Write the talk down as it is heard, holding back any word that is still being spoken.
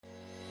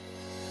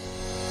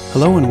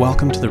Hello and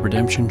welcome to the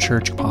Redemption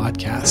Church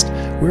podcast.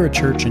 We're a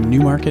church in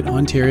Newmarket,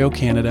 Ontario,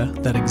 Canada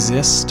that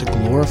exists to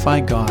glorify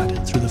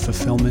God through the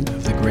fulfillment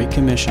of the Great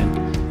Commission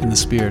in the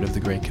spirit of the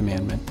Great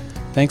Commandment.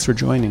 Thanks for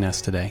joining us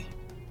today.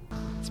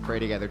 Let's pray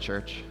together,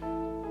 church.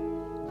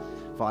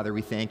 Father,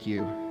 we thank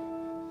you,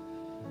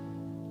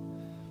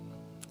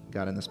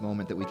 God, in this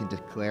moment that we can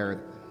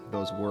declare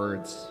those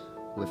words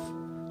with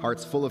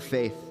hearts full of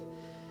faith,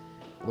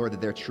 Lord,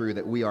 that they're true,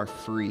 that we are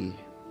free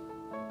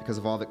because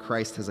of all that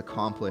Christ has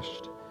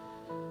accomplished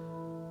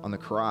on the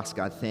cross.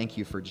 God, thank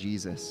you for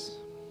Jesus.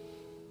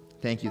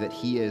 Thank you that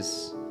he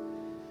is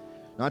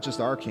not just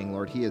our King,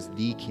 Lord, he is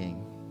the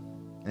King.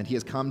 And he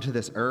has come to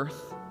this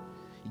earth.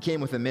 He came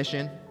with a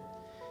mission,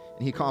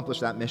 and he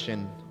accomplished that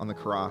mission on the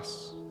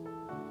cross.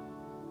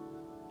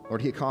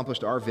 Lord, he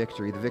accomplished our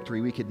victory, the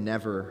victory we could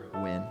never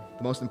win,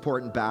 the most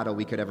important battle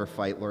we could ever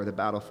fight, Lord, the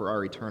battle for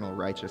our eternal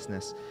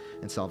righteousness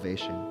and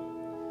salvation.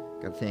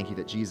 God, thank you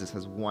that Jesus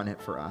has won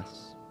it for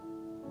us.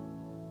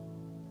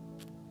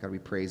 God, we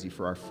praise you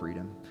for our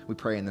freedom. We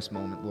pray in this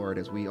moment, Lord,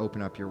 as we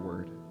open up your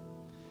word.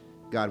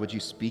 God, would you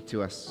speak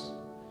to us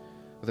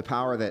with a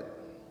power that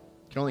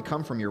can only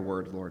come from your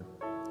word, Lord,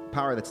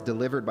 power that's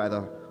delivered by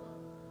the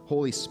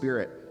Holy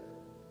Spirit.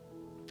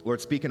 Lord,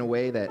 speak in a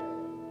way that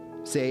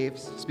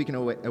saves, speak in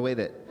a way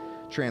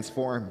that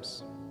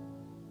transforms.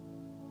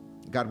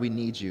 God, we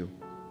need you.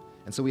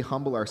 And so we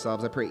humble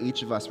ourselves. I pray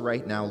each of us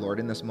right now, Lord,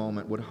 in this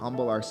moment, would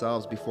humble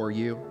ourselves before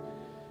you.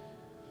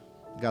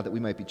 God, that we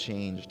might be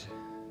changed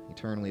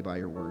eternally by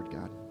your word,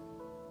 God.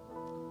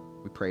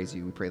 We praise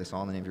you. We pray this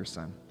all in the name of your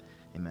Son.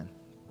 Amen.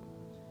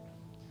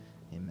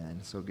 Amen.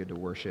 So good to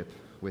worship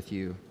with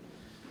you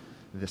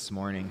this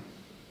morning.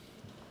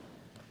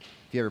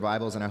 If you have your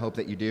Bibles, and I hope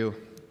that you do,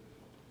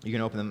 you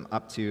can open them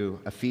up to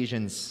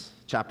Ephesians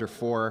chapter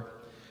 4.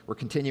 We're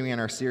continuing in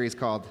our series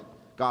called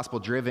Gospel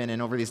Driven,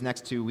 and over these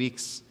next 2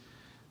 weeks,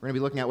 we're going to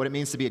be looking at what it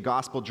means to be a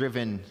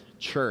gospel-driven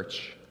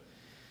church.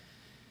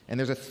 And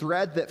there's a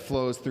thread that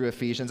flows through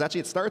Ephesians.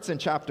 Actually, it starts in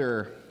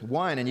chapter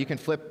 1, and you can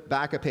flip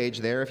back a page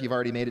there if you've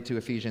already made it to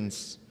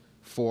Ephesians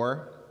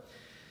 4.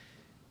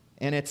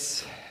 And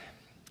it's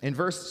in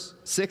verse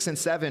 6 and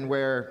 7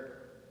 where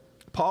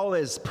Paul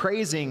is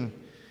praising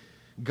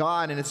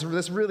God, and it's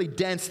this really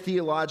dense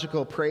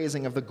theological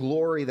praising of the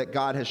glory that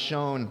God has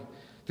shown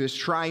through his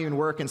triune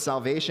work in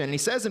salvation. And he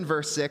says in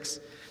verse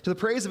 6, to the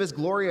praise of his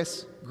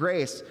glorious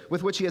grace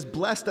with which he has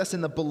blessed us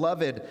in the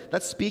beloved.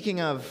 That's speaking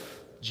of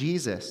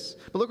Jesus.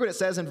 But look what it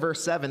says in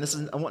verse 7. This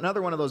is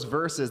another one of those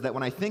verses that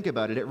when I think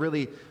about it, it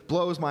really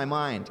blows my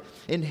mind.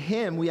 In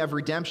him we have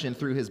redemption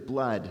through his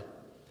blood,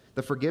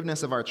 the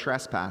forgiveness of our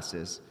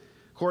trespasses,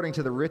 according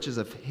to the riches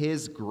of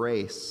his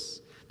grace,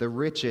 the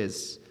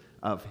riches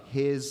of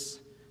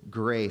his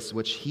grace,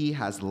 which he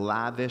has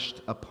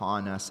lavished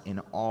upon us in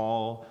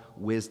all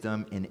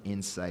wisdom and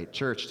insight.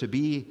 Church, to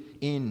be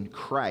in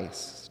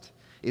Christ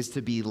is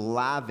to be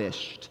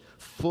lavished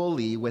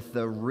fully with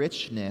the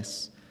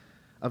richness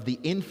of the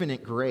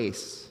infinite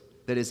grace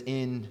that is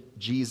in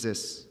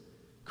Jesus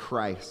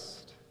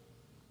Christ.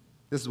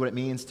 This is what it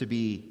means to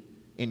be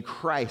in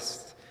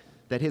Christ,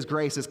 that his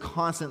grace is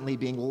constantly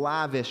being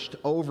lavished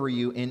over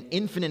you in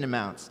infinite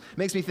amounts. It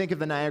makes me think of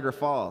the Niagara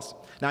Falls.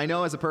 Now, I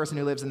know as a person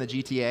who lives in the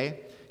GTA,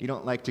 you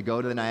don't like to go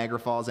to the Niagara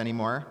Falls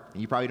anymore.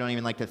 You probably don't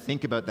even like to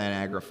think about the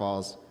Niagara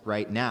Falls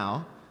right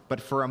now.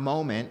 But for a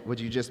moment, would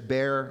you just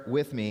bear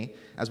with me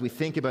as we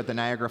think about the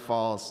Niagara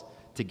Falls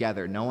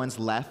together? No one's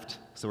left,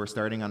 so we're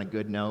starting on a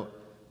good note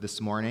this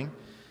morning.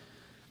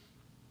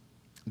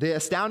 The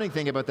astounding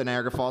thing about the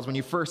Niagara Falls, when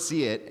you first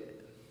see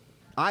it,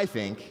 I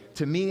think,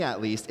 to me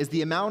at least, is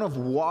the amount of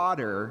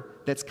water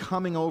that's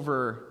coming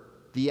over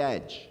the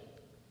edge.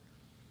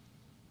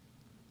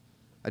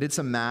 I did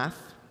some math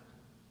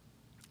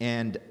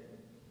and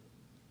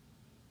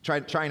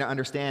trying to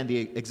understand the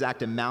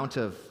exact amount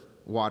of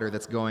water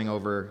that's going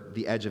over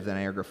the edge of the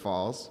Niagara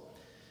Falls.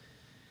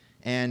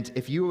 And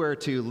if you were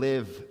to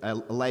live a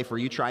life where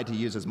you tried to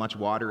use as much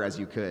water as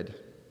you could,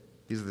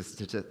 these are the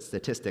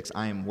statistics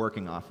I am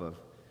working off of.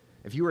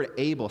 If you were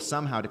able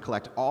somehow to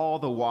collect all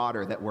the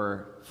water that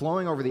were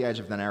flowing over the edge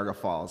of the Niagara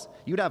Falls,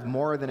 you'd have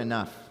more than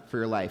enough for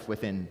your life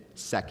within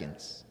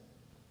seconds.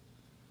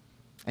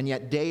 And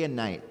yet day and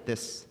night,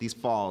 these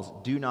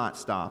falls do not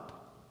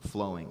stop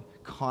flowing.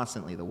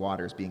 Constantly the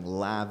water is being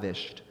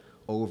lavished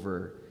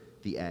over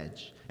the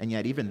edge. And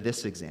yet even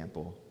this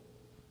example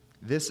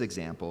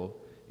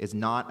is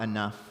not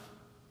enough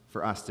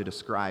for us to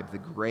describe the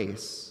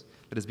grace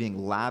that is being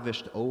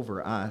lavished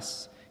over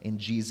us in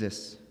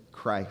Jesus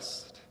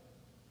Christ.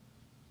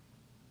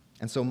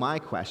 And so my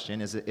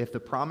question is, if the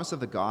promise of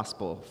the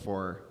gospel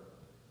for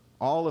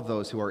all of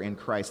those who are in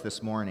Christ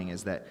this morning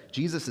is that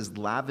Jesus is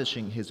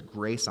lavishing his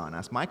grace on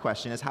us, my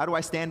question is, how do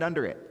I stand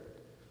under it?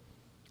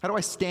 How do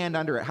I stand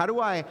under it? How do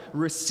I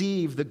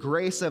receive the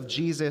grace of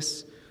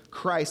Jesus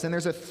Christ? And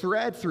there's a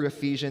thread through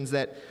Ephesians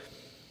that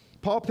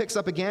Paul picks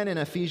up again in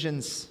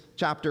Ephesians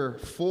chapter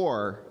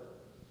 4,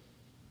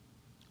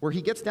 where he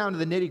gets down to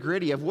the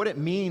nitty-gritty of what it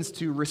means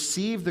to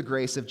receive the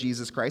grace of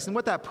Jesus Christ and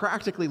what that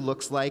practically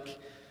looks like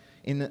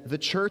in the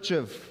church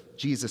of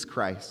Jesus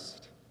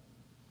Christ.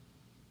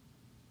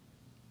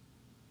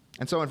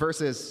 And so in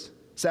verses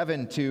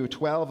 7 to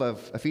 12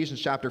 of Ephesians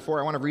chapter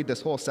 4, I want to read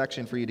this whole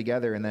section for you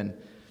together, and then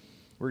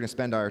we're going to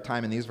spend our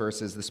time in these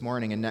verses this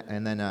morning, and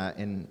then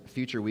in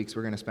future weeks,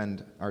 we're going to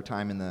spend our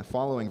time in the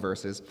following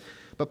verses.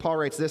 But Paul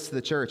writes this to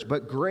the church,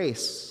 "But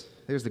grace,"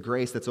 there's the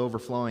grace that's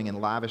overflowing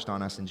and lavished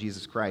on us in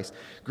Jesus Christ,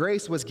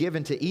 "grace was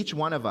given to each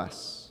one of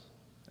us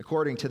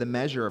according to the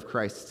measure of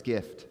Christ's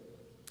gift.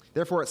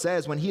 Therefore it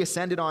says, when he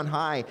ascended on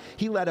high,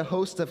 he led a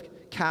host of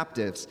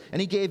captives,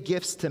 and he gave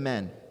gifts to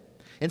men.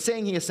 In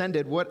saying he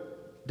ascended,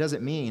 what does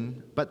it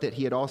mean but that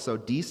he had also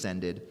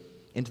descended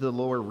into the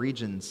lower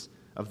regions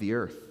of the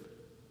earth?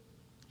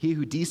 He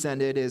who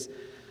descended is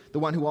the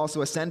one who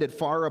also ascended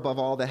far above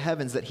all the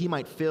heavens, that he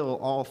might fill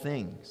all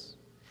things.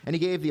 And he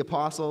gave the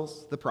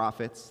apostles, the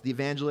prophets, the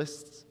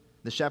evangelists,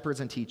 the shepherds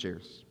and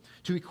teachers,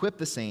 to equip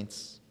the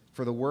saints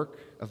for the work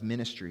of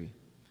ministry,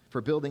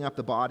 for building up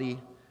the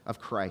body of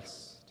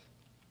Christ."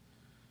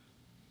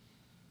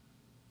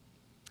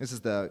 This is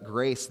the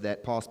grace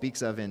that Paul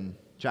speaks of in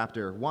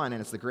chapter 1,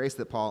 and it's the grace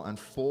that Paul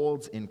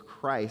unfolds in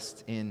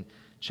Christ in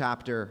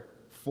chapter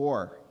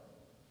 4.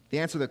 The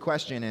answer to the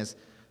question is,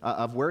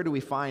 of where do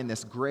we find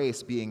this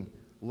grace being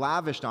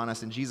lavished on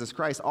us in Jesus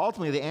Christ?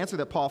 Ultimately, the answer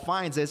that Paul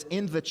finds is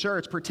in the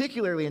church,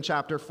 particularly in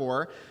chapter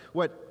 4.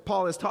 What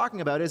Paul is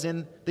talking about is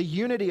in the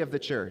unity of the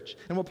church.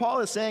 And what Paul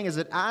is saying is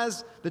that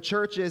as the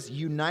church is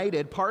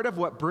united, part of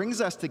what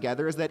brings us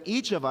together is that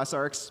each of us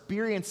are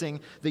experiencing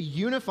the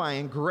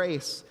unifying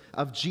grace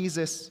of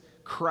Jesus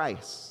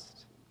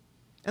Christ.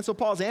 And so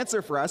Paul's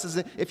answer for us is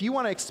that if you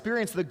want to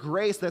experience the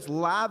grace that's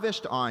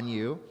lavished on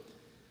you,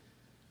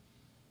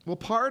 well,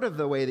 part of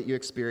the way that you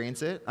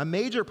experience it, a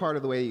major part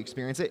of the way that you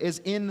experience it, is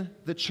in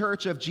the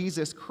church of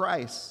Jesus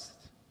Christ.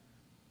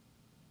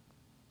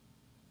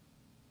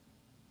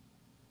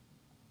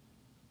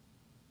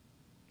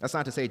 That's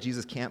not to say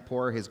Jesus can't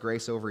pour his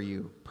grace over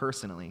you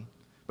personally,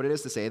 but it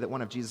is to say that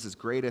one of Jesus'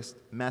 greatest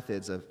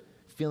methods of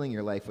filling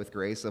your life with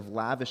grace, of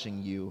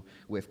lavishing you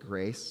with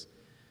grace,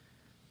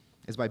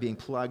 is by being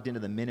plugged into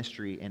the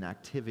ministry and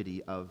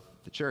activity of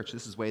the church.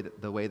 This is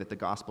the way that the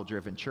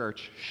gospel-driven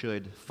church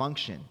should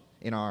function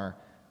in our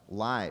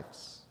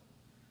lives.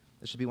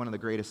 This should be one of the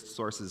greatest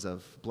sources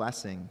of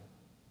blessing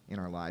in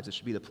our lives. It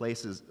should be the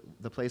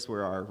place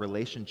where our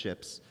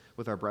relationships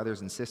with our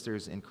brothers and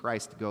sisters in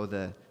Christ go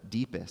the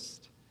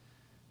deepest.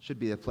 It should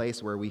be the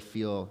place where we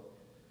feel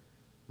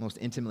most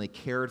intimately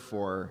cared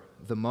for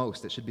the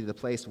most. It should be the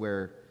place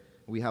where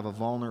we have a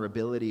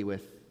vulnerability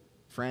with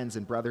friends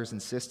and brothers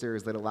and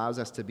sisters that allows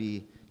us to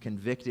be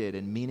convicted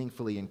and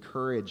meaningfully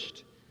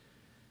encouraged,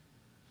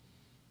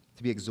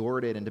 to be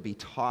exhorted and to be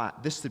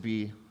taught. This to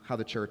be how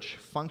the church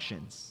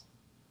functions,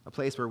 a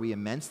place where we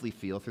immensely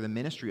feel, through the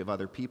ministry of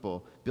other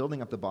people,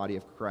 building up the body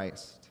of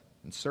Christ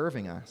and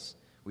serving us,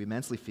 we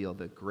immensely feel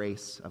the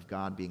grace of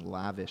God being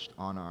lavished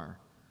on our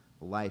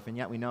life. And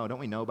yet don't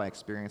we know by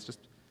experience,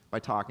 just by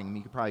talking,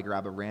 you could probably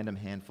grab a random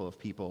handful of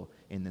people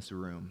in this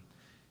room,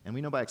 and we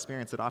know by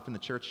experience that often the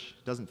church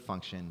doesn't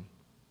function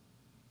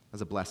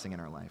as a blessing in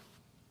our life.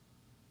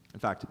 In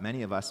fact,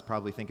 many of us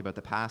probably think about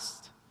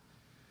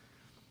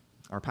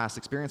our past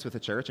experience with the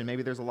church, and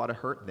maybe there's a lot of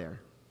hurt there.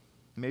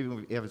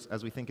 Maybe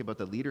as we think about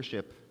the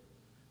leadership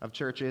of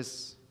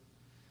churches,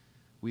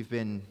 we've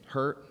been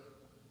hurt,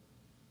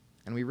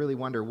 and we really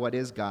wonder, what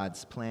is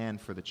God's plan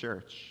for the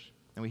church?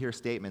 And we hear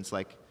statements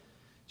like,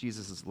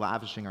 Jesus is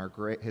lavishing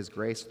his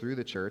grace through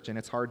the church, and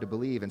it's hard to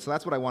believe. And so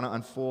that's what I want to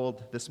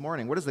unfold this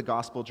morning. What is the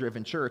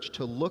gospel-driven church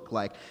to look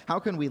like? How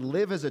can we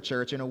live as a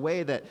church in a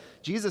way that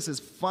Jesus is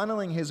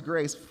funneling his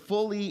grace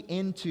fully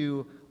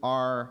into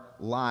our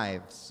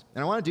lives?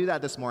 And I want to do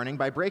that this morning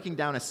by breaking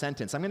down a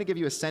sentence. I'm going to give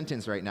you a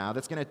sentence right now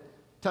that's going to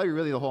tell you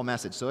really the whole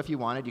message. So if you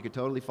wanted, you could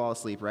totally fall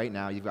asleep right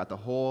now. You've got the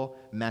whole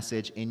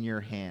message in your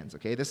hands,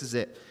 okay? This is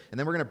it. And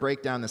then we're going to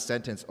break down the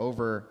sentence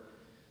over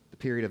the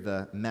period of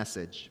the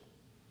message.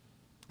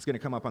 It's going to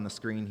come up on the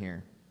screen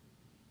here.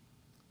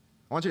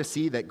 I want you to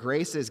see that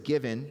grace is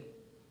given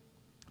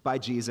by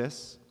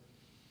Jesus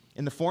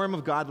in the form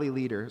of godly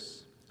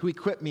leaders who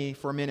equip me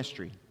for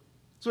ministry.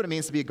 That's what it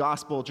means to be a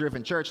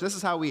gospel-driven church. This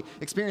is how we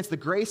experience the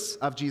grace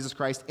of Jesus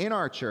Christ in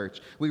our church.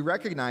 We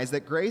recognize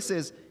that grace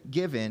is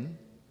given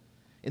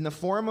in the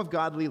form of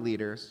godly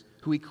leaders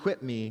who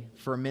equip me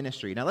for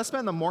ministry. Now let's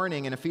spend the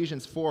morning in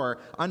Ephesians 4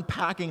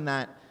 unpacking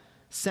that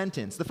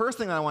sentence. The first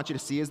thing that I want you to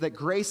see is that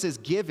grace is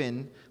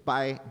given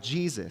by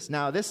Jesus.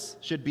 Now, this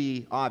should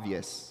be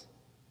obvious,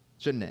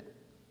 shouldn't it?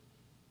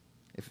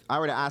 If I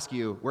were to ask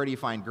you, where do you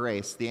find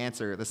grace? The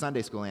answer, the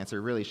Sunday school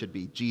answer, really should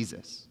be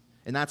Jesus.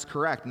 And that's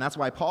correct. And that's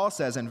why Paul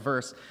says in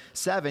verse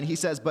 7, he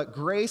says, "But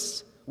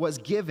grace was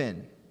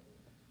given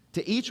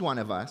to each one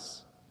of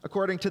us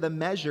according to the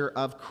measure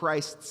of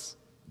Christ's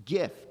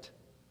gift."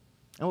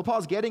 And what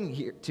Paul's getting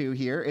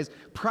here is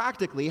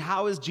practically,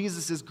 how is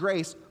Jesus'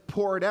 grace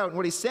poured out? And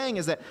what he's saying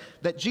is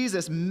that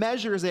Jesus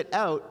measures it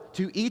out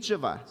to each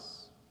of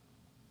us.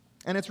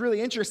 And it's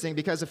really interesting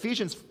because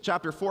Ephesians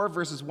chapter 4,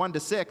 verses 1 to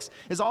 6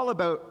 is all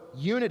about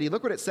unity.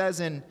 Look what it says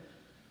in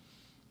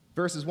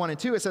Verses 1 and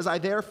 2, it says, I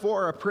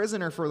therefore, a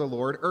prisoner for the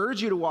Lord,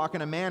 urge you to walk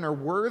in a manner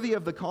worthy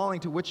of the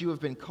calling to which you have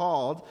been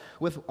called,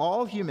 with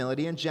all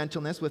humility and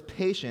gentleness, with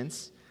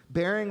patience,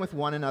 bearing with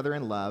one another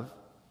in love.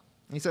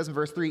 And he says in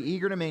verse 3,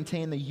 eager to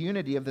maintain the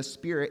unity of the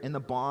Spirit in the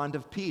bond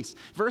of peace.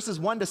 Verses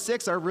 1 to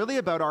 6 are really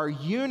about our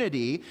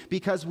unity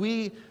because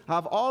we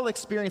have all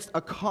experienced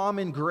a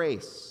common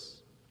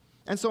grace.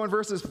 And so in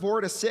verses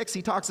 4 to 6,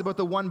 he talks about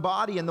the one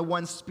body and the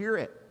one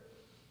Spirit.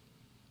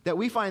 That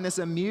we find this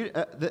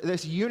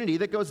unity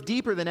that goes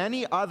deeper than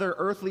any other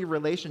earthly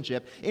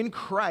relationship in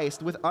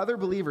Christ with other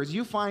believers.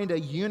 You find a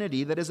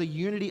unity that is a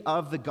unity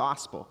of the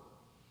gospel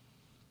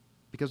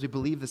because we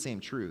believe the same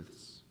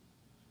truths.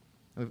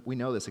 We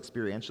know this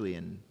experientially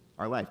in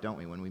our life, don't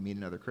we? When we meet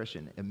another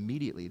Christian,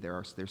 immediately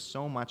there's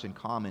so much in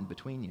common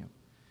between you.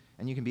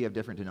 And you can be of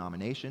different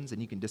denominations,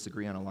 and you can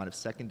disagree on a lot of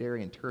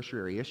secondary and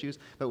tertiary issues,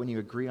 but when you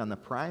agree on the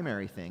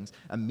primary things,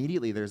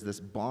 immediately there's this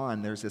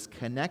bond, there's this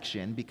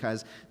connection,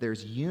 because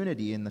there's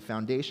unity in the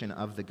foundation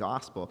of the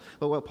gospel.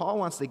 But what Paul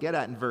wants to get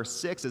at in verse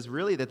 6 is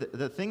really that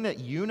the thing that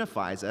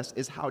unifies us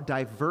is how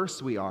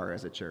diverse we are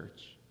as a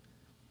church.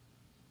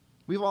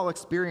 We've all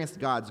experienced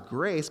God's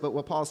grace, but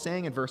what Paul's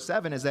saying in verse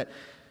 7 is that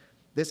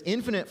this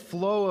infinite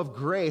flow of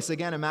grace,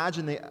 again,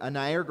 imagine the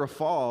Niagara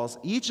Falls,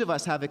 each of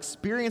us have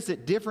experienced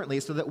it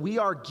differently so that we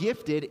are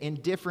gifted in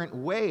different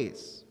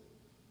ways.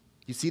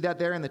 You see that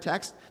there in the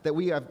text? That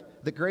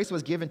the grace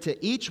was given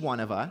to each one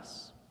of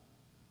us.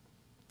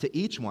 To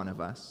each one of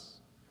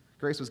us.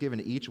 Grace was given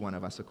to each one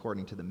of us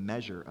according to the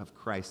measure of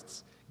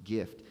Christ's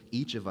gift.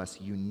 Each of us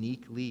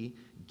uniquely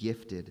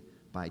gifted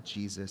by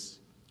Jesus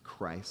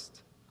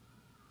Christ.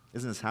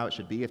 Isn't this how it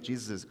should be? If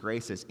Jesus'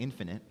 grace is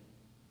infinite,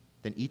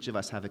 then each of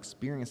us have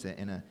experienced it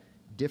in a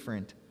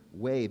different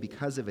way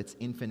because of its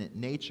infinite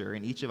nature,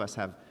 and each of us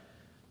have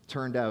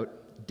turned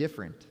out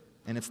different.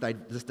 And it's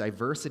this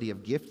diversity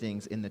of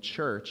giftings in the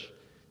church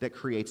that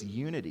creates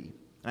unity.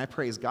 And I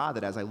praise God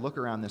that as I look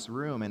around this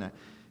room,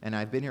 and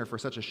I've been here for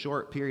such a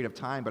short period of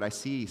time, but I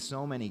see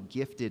so many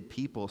gifted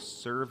people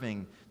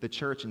serving the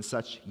church in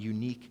such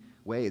unique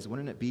ways.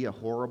 Wouldn't it be a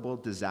horrible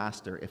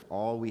disaster if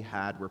all we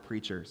had were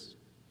preachers?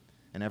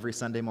 And every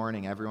Sunday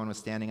morning, everyone was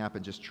standing up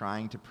and just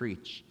trying to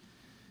preach.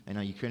 I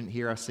know you couldn't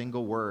hear a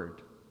single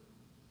word.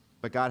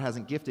 But God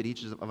hasn't gifted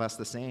each of us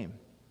the same.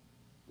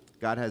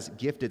 God has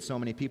gifted so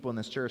many people in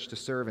this church to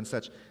serve in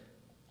such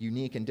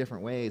unique and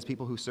different ways.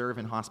 People who serve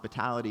in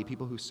hospitality,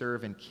 people who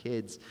serve in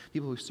kids,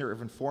 people who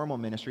serve in formal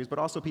ministries, but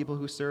also people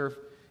who serve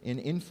in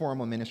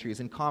informal ministries,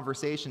 in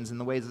conversations, in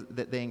the ways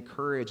that they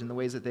encourage, in the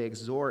ways that they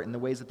exhort, in the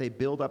ways that they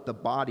build up the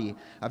body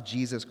of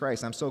Jesus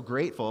Christ. I'm so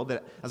grateful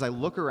that as I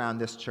look around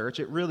this church,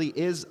 it really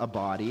is a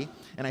body,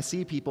 and I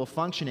see people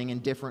functioning in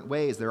different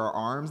ways. There are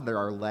arms, there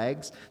are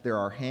legs, there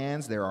are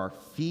hands, there are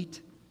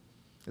feet.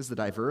 This is the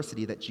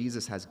diversity that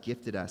Jesus has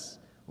gifted us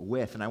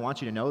with. And I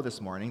want you to know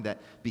this morning that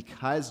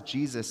because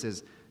Jesus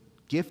has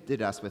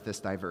gifted us with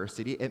this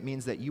diversity, it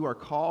means that you are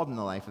called in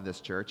the life of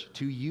this church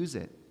to use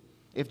it.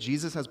 If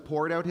Jesus has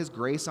poured out his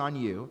grace on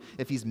you,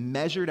 if he's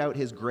measured out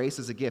his grace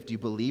as a gift, do you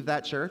believe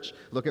that, church?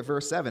 Look at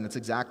verse 7. It's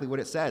exactly what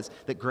it says,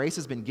 that grace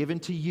has been given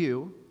to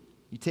you.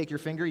 You take your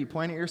finger, you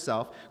point at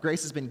yourself.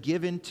 Grace has been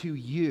given to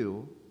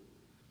you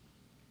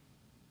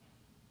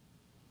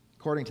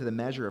according to the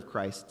measure of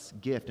Christ's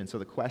gift. And so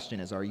the question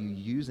is, are you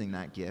using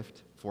that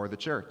gift for the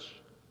church?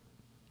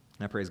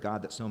 And I praise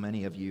God that so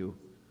many of you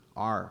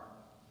are.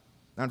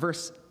 Now in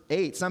verse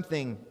 8,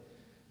 something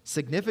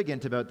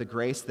significant about the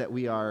grace that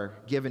we are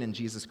given in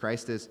Jesus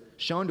Christ is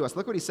shown to us.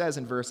 Look what he says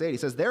in verse 8. He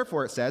says,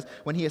 therefore it says,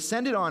 when he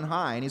ascended on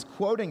high, and he's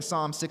quoting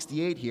Psalm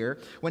 68 here,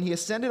 when he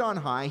ascended on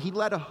high, he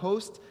led a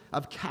host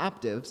of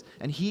captives,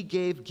 and he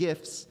gave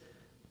gifts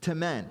to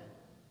men.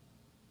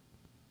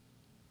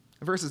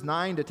 In verses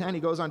 9 to 10, he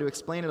goes on to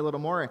explain it a little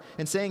more.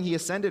 In saying he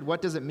ascended,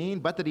 what does it mean?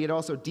 But that he had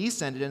also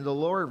descended into the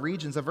lower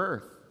regions of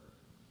earth.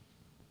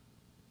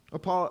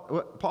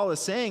 What Paul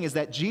is saying is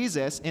that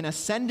Jesus, in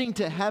ascending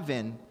to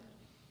heaven,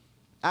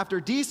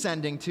 after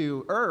descending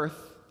to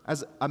earth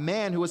as a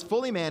man who was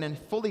fully man and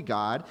fully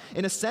God,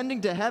 in ascending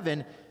to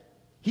heaven,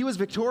 he was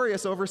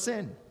victorious over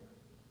sin.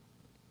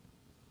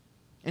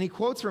 And he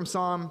quotes from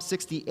Psalm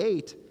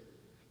 68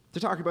 to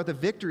talk about the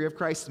victory of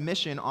Christ's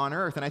mission on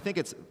earth. And I think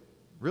it's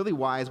really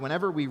wise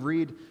whenever we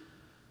read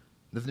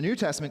the New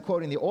Testament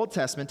quoting the Old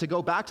Testament to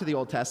go back to the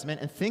Old Testament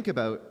and think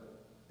about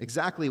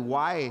exactly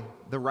why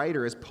the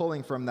writer is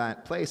pulling from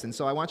that place. And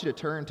so I want you to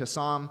turn to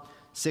Psalm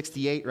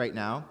 68 right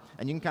now,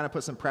 and you can kind of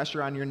put some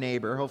pressure on your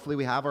neighbor. Hopefully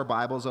we have our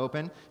Bibles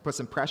open. Put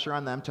some pressure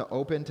on them to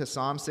open to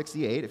Psalm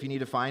 68. If you need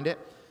to find it,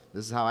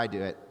 this is how I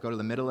do it. Go to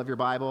the middle of your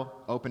Bible,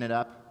 open it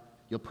up.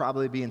 You'll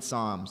probably be in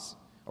Psalms,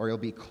 or you'll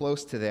be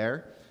close to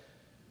there.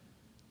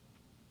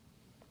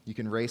 You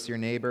can race your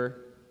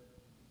neighbor.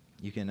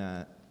 You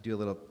can do a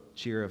little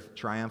cheer of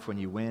triumph when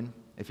you win.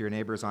 If your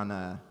neighbor's on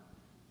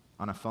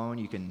a phone,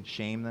 you can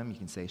shame them. You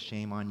can say,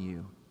 shame on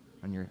you,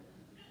 on your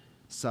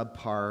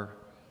subpar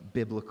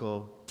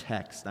biblical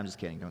text. I'm just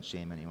kidding. Don't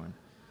shame anyone.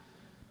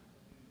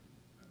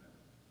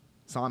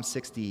 Psalm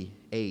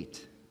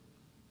 68.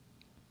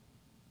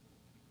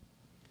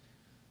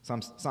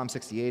 Psalm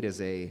 68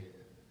 is a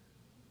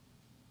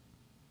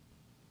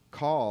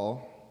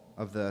call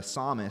of the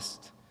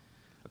psalmist,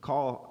 a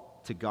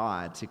call to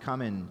God to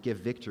come and give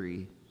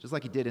victory, just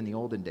like he did in the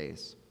olden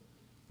days.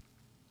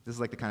 This is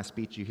like the kind of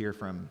speech you hear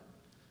from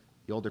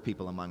the older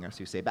people among us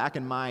who say, back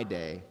in my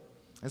day,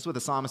 this is what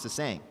the psalmist is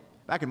saying.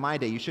 Back in my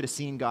day, you should have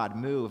seen God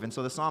move. And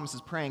so the psalmist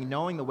is praying,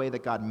 knowing the way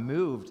that God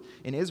moved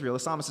in Israel. The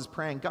psalmist is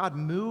praying, God,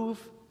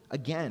 move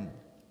again.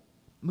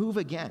 Move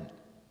again.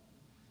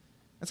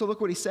 And so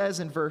look what he says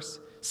in verse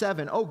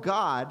 7. Oh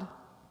God,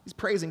 he's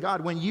praising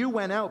God, when you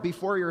went out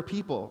before your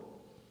people,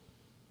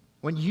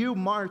 when you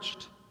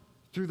marched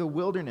through the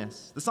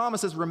wilderness. The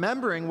psalmist is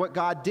remembering what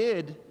God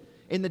did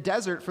in the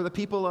desert for the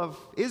people of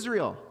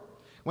Israel.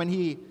 When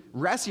he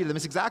rescued them,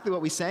 it's exactly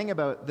what we sang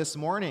about this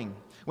morning.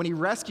 When he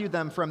rescued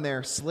them from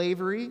their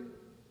slavery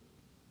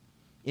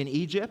in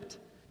Egypt,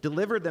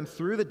 delivered them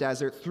through the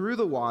desert, through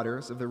the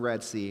waters of the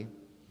Red Sea,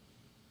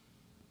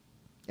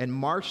 and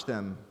marched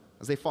them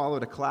as they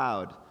followed a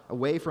cloud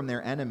away from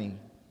their enemy.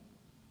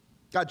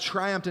 God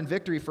triumphed in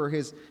victory for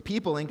his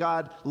people, and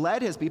God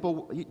led his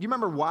people. You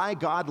remember why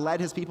God led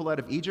his people out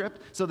of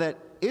Egypt? So that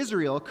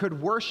Israel could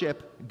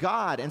worship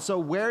God. And so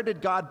where did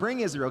God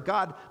bring Israel?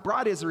 God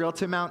brought Israel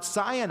to Mount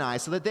Sinai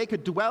so that they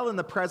could dwell in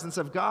the presence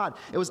of God.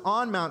 It was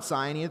on Mount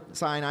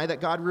Sinai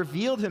that God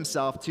revealed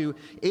himself to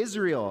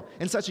Israel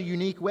in such a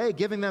unique way,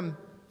 giving them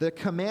the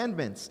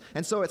commandments.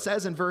 And so it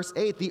says in verse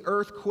 8, the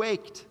earth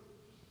quaked.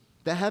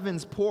 The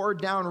heavens poured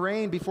down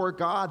rain before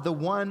God, the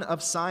one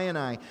of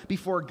Sinai,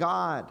 before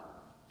God,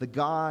 the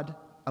God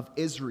of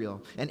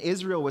Israel. And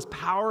Israel was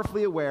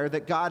powerfully aware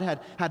that God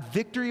had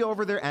victory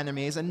over their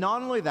enemies, and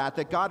not only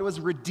that God was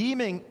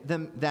redeeming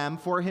them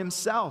for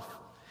himself.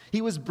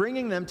 He was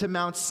bringing them to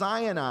Mount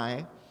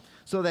Sinai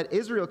so that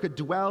Israel could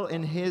dwell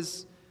in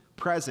his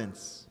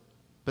presence.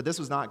 But this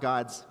was not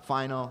God's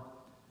final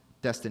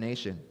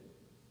destination.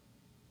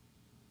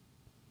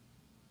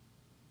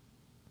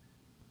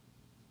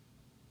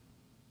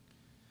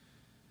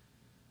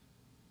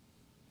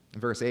 In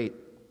verse 8,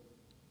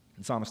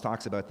 the psalmist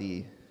talks about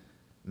the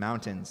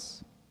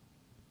mountains.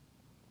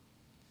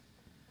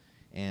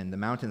 And the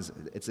mountains,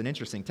 it's an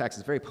interesting text.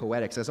 It's very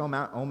poetic. It says, O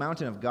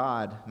mountain of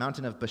God,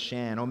 mountain of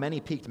Bashan, O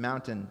many-peaked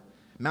mountain,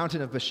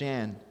 mountain of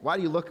Bashan. Why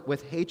do you look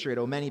with hatred,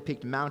 O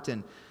many-peaked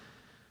mountain,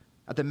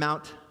 at the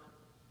mount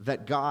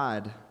that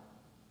God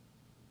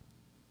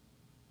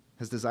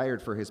has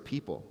desired for his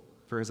people,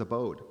 for his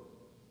abode?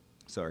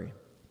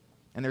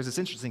 And there's this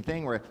interesting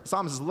thing where the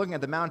psalmist is looking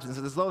at the mountains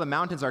as though the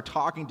mountains are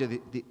talking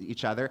to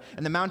each other,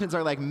 and the mountains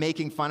are like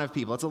making fun of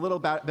people. It's a little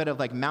bit of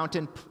like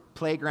mountain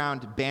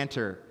playground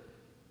banter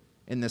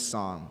in this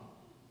song.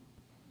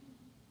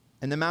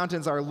 And the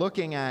mountains are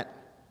looking at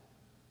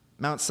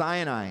Mount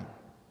Sinai,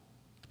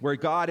 where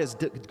God is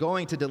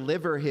going to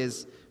deliver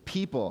his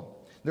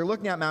people. They're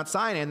looking at Mount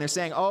Sinai and they're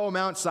saying, oh,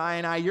 Mount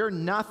Sinai, you're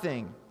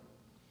nothing.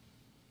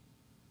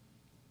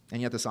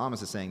 And yet the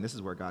psalmist is saying, this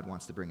is where God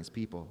wants to bring his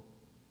people.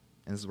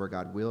 And this is where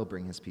God will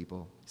bring his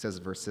people. He says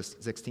in verse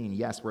 16,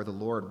 yes, where the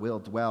Lord will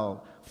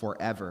dwell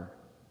forever.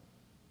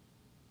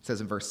 It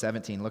says in verse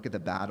 17, look at the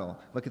battle.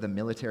 Look at the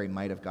military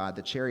might of God.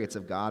 The chariots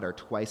of God are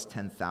twice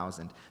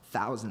 10,000,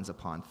 thousands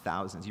upon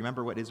thousands. You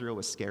remember what Israel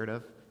was scared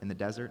of in the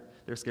desert?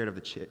 They're scared of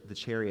the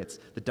chariots,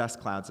 the dust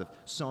clouds of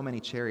so many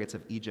chariots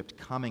of Egypt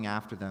coming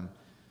after them.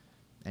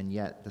 And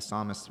yet the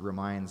psalmist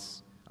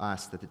reminds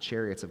us that the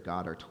chariots of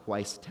God are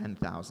twice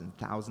 10,000,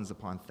 thousands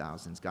upon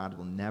thousands. God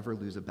will never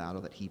lose a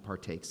battle that he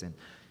partakes in.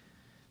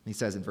 He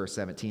says in verse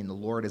 17, the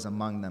Lord is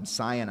among them.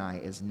 Sinai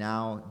is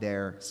now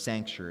their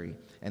sanctuary.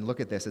 And look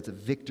at this. It's a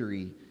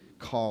victory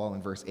call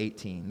in verse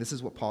 18. This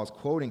is what Paul's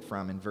quoting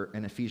from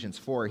in Ephesians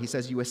 4. He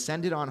says, you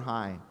ascended on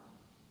high,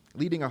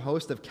 leading a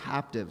host of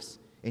captives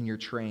in your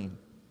train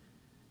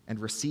and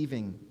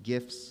receiving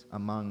gifts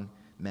among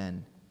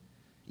men,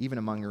 even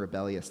among the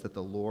rebellious, that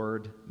the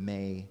Lord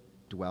may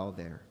dwell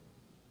there.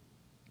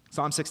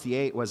 Psalm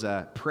 68 was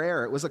a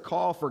prayer. It was a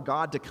call for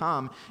God to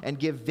come and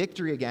give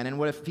victory again. And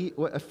what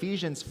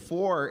Ephesians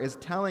 4 is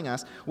telling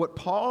us, what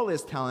Paul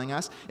is telling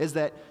us, is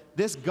that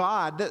this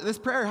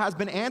prayer has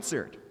been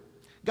answered.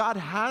 God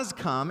has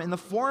come in the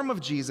form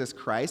of Jesus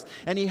Christ,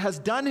 and he has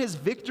done his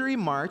victory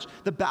march.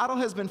 The battle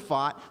has been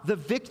fought. The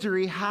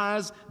victory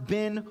has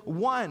been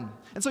won.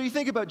 And so you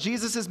think about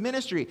Jesus'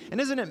 ministry, and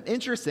isn't it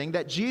interesting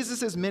that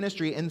Jesus'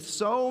 ministry in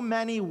so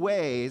many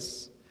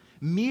ways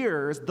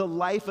mirrors the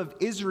life of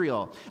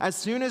Israel? As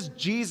soon as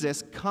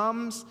Jesus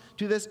comes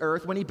to this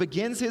earth, when he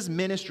begins his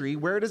ministry,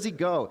 where does he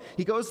go?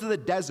 He goes to the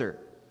desert.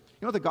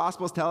 You know what the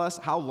Gospels tell us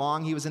how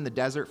long he was in the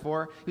desert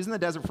for? He was in the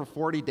desert for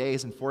 40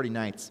 days and 40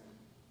 nights.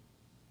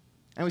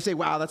 And we say,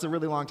 wow, that's a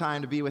really long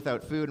time to be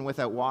without food and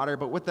without water.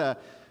 But what the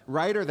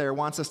writer there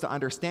wants us to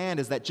understand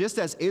is that just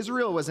as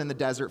Israel was in the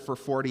desert for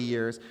 40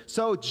 years,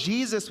 so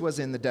Jesus was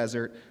in the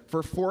desert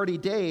for 40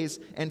 days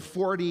and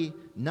 40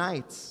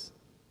 nights.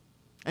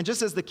 And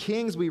just as the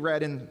kings we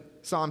read in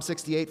Psalm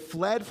 68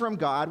 fled from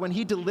God when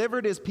he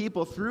delivered his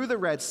people through the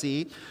Red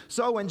Sea,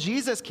 so when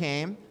Jesus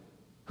came,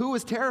 who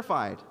was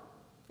terrified?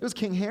 It was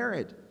King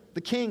Herod.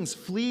 The kings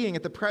fleeing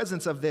at the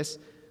presence of this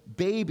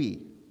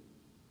baby.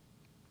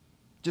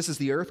 Just as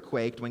the earth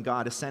quaked when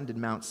God ascended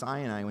Mount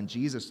Sinai, when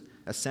Jesus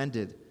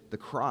ascended the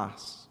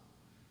cross,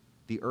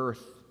 the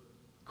earth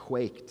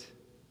quaked.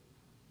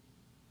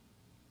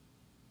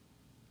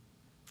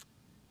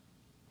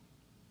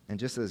 And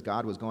just as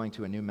God was going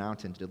to a new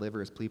mountain to deliver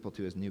his people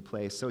to his new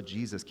place, so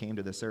Jesus came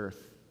to this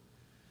earth,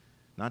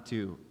 not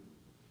to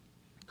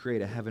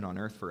create a heaven on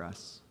earth for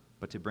us,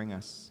 but to bring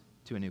us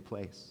to a new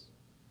place.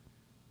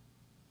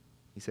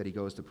 He said he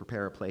goes to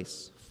prepare a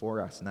place for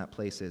us, and that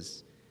place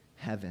is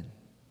heaven.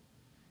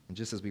 And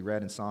just as we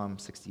read in Psalm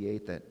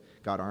 68 that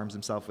God arms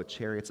himself with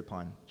chariots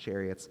upon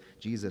chariots,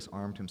 Jesus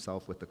armed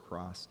himself with the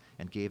cross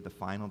and gave the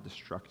final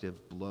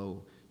destructive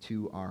blow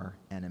to our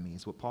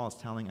enemies. What Paul is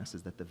telling us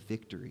is that the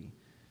victory,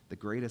 the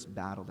greatest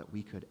battle that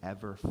we could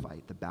ever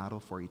fight, the battle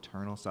for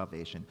eternal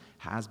salvation,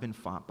 has been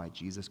fought by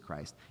Jesus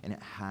Christ, and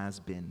it has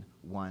been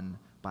won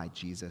by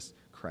Jesus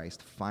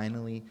Christ,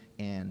 finally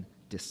and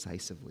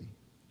decisively.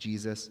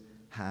 Jesus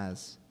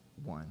has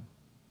won.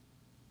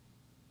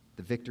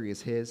 The victory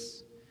is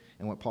his.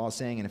 And what Paul is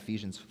saying in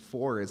Ephesians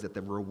 4 is that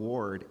the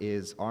reward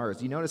is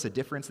ours. You notice a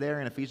difference there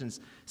in Ephesians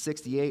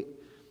 68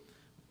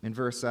 in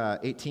verse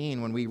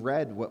 18 when we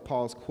read what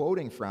Paul's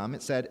quoting from.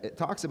 It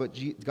talks about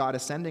God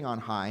ascending on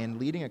high and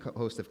leading a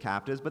host of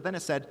captives, but then it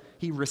said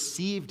he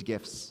received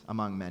gifts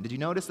among men. Did you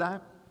notice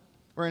that?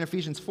 Or in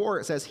Ephesians 4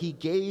 it says he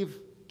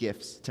gave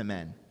gifts to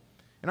men.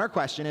 And our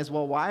question is,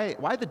 well,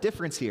 why the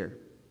difference here?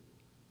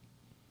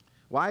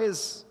 Why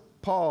is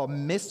Paul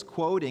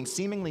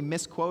seemingly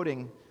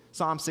misquoting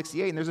Psalm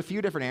 68? And there's a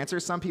few different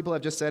answers. Some people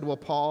have just said, well,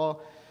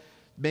 Paul,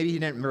 maybe he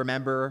didn't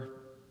remember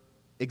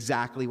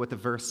exactly what the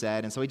verse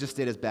said, and so he just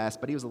did his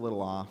best, but he was a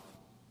little off.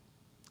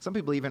 Some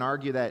people even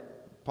argue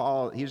that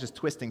Paul, he was just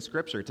twisting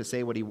Scripture to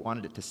say what he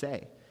wanted it to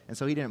say. And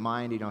so he didn't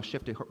mind,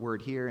 shift a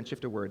word here and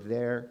shift a word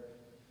there.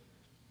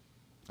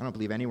 I don't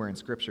believe anywhere in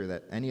Scripture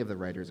that any of the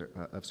writers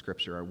of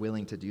Scripture are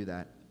willing to do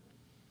that.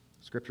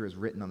 Scripture is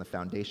written on the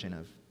foundation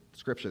of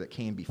Scripture that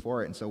came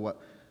before it. And so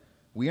what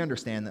we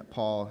understand that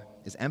Paul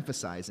is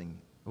emphasizing,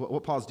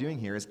 what Paul's doing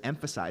here is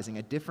emphasizing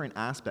a different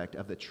aspect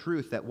of the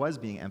truth that was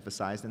being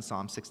emphasized in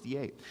Psalm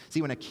 68.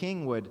 See, when a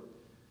king would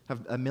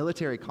have a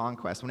military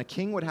conquest, when a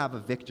king would have a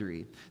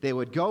victory, they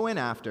would go in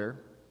after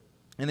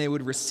and they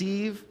would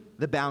receive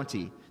the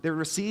bounty. They would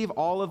receive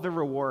all of the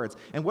rewards.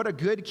 And what a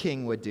good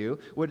king would do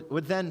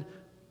would then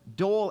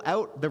dole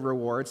out the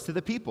rewards to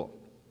the people.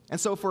 And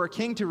so for a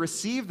king to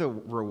receive the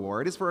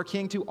reward is for a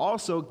king to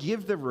also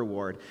give the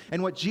reward.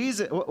 And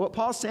what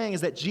Paul's saying is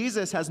that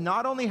Jesus has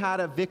not only had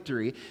a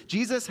victory,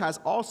 Jesus has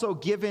also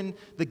given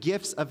the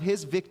gifts of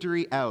his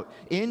victory out.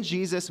 In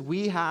Jesus,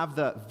 we have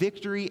the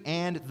victory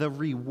and the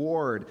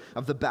reward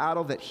of the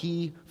battle that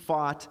he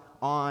fought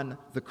on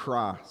the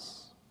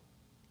cross.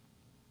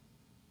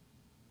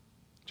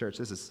 Church,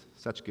 this is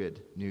such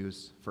good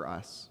news for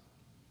us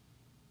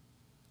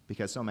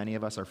because so many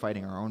of us are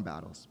fighting our own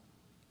battles.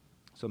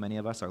 So many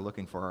of us are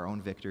looking for our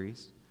own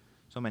victories.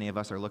 So many of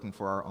us are looking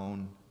for our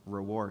own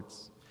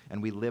rewards.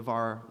 And we live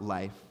our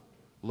life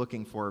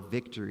looking for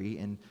victory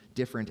in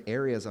different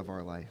areas of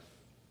our life.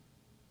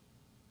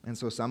 And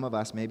so some of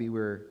us, maybe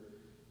we're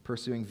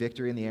pursuing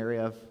victory in the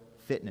area of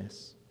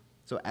fitness.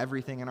 So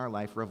everything in our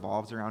life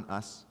revolves around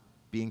us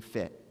being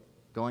fit,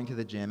 going to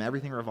the gym.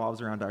 Everything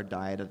revolves around our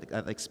diet,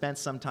 at the expense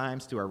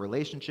sometimes to our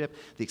relationship,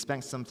 the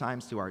expense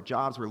sometimes to our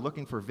jobs. We're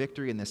looking for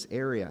victory in this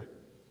area.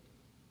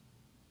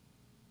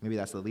 Maybe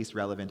that's the least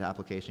relevant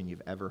application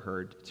you've ever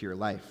heard to your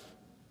life.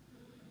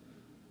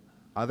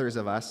 Others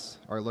of us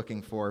are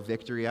looking for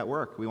victory at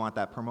work. We want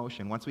that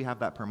promotion. Once we have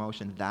that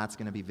promotion, that's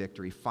going to be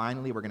victory.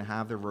 Finally, we're going to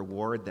have the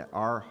reward that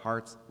our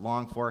hearts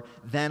long for.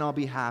 Then I'll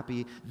be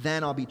happy.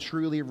 Then I'll be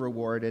truly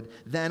rewarded.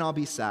 Then I'll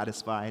be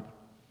satisfied.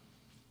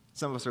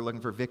 Some of us are looking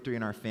for victory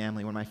in our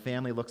family. When my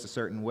family looks a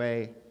certain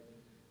way,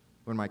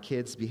 when my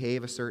kids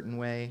behave a certain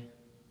way,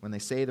 when they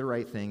say the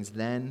right things,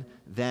 then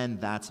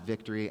that's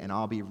victory, and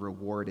I'll be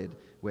rewarded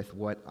with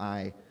what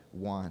I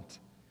want.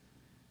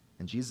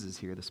 And Jesus is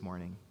here this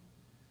morning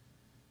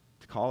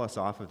to call us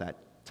off of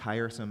that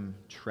tiresome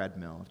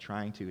treadmill of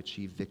trying to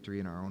achieve victory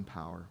in our own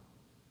power.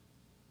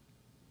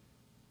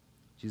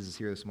 Jesus is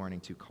here this morning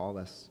to call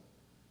us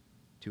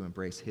to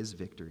embrace his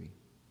victory,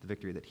 the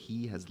victory that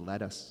he has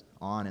led us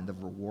on and the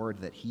reward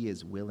that he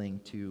is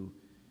willing to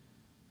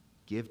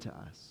give to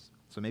us.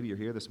 So maybe you're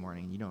here this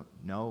morning and you don't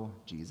know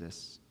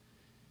Jesus,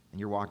 and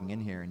you're walking in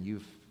here and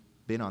you've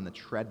been on the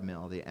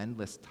treadmill, the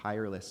endless,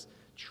 tireless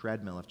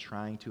treadmill of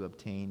trying to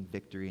obtain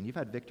victory. And you've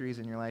had victories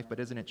in your life, but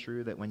isn't it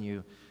true that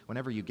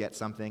whenever you get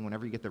something,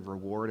 whenever you get the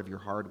reward of your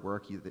hard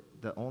work,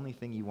 the only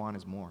thing you want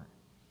is more?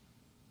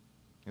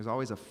 There's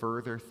always a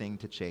further thing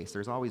to chase.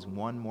 There's always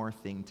one more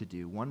thing to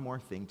do, one more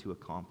thing to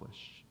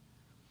accomplish.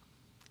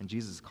 And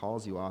Jesus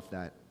calls you off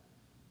that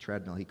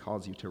treadmill. He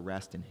calls you to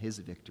rest in his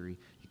victory.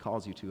 He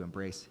calls you to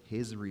embrace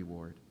his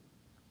reward.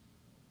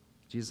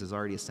 Jesus has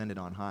already ascended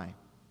on high.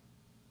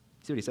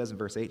 See what he says in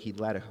verse 8? He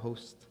led a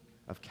host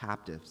of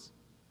captives.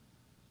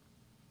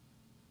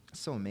 It's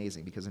so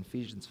amazing because in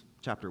Ephesians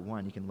chapter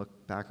 1. You can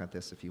look back at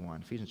this if you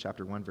want. Ephesians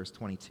chapter 1, verse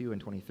 22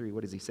 and 23.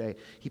 What does he say?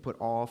 He put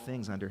all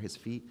things under his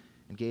feet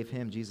and gave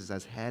him, Jesus,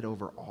 as head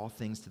over all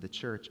things to the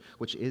church,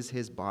 which is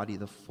his body,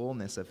 the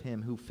fullness of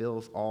him who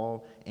fills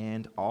all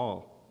and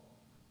all.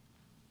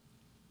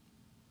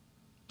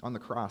 On the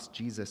cross,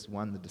 Jesus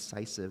won the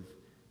decisive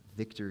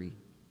victory.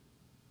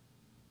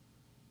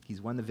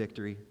 He's won the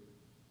victory.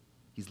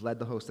 He's led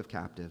the host of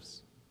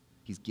captives.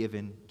 He's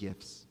given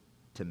gifts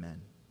to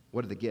men.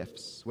 What are the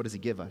gifts? What does he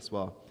give us?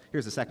 Well,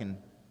 here's the second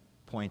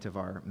point of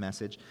our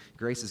message.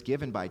 Grace is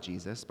given by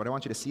Jesus, but I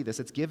want you to see this.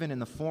 It's given in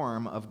the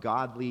form of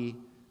godly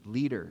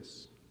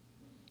leaders.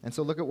 And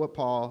so look at what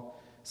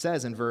Paul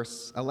says in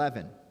verse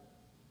 11.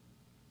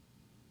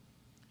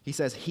 He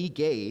says, he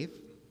gave,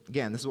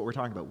 again, this is what we're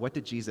talking about. What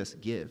did Jesus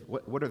give?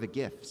 What are the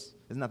gifts?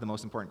 Isn't that the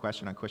most important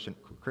question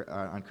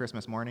on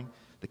Christmas morning?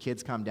 The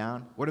kids come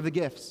down. What are the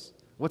gifts?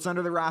 What's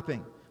under the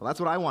wrapping? Well, that's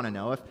what I want to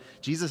know. If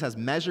Jesus has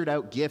measured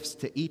out gifts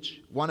to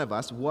each one of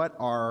us, what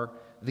are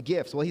the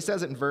gifts? Well, he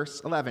says it in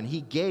verse 11.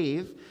 He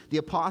gave the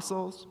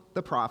apostles,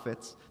 the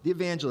prophets, the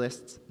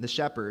evangelists, the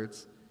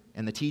shepherds,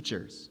 and the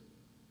teachers.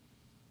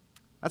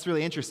 That's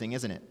really interesting,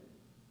 isn't it?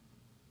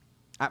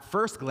 At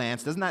first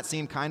glance, doesn't that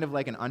seem kind of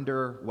like an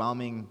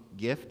underwhelming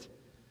gift?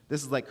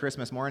 This is like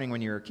Christmas morning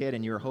when you were a kid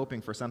and you were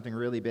hoping for something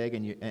really big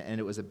and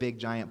it was a big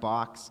giant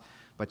box,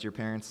 but your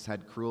parents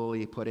had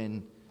cruelly put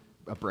in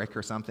a brick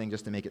or something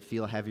just to make it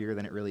feel heavier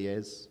than it really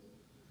is.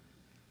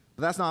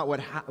 But that's not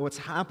what's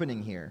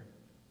happening here.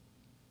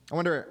 I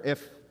wonder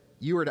if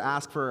you were to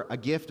ask for a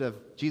gift of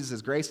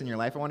Jesus' grace in your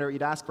life, I wonder what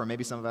you'd ask for.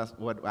 Maybe some of us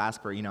would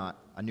ask for,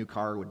 a new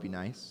car would be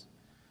nice.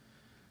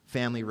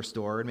 Family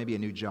restored, maybe a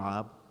new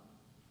job.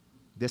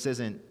 This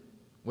isn't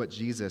what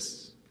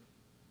Jesus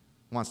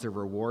wants to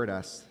reward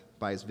us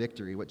by his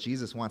victory. What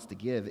Jesus wants to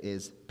give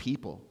is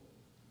people.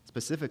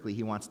 Specifically,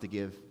 he wants to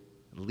give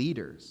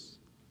leaders.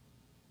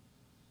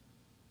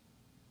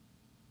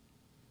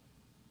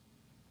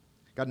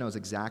 God knows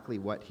exactly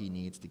what he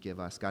needs to give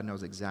us. God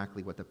knows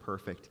exactly what the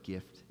perfect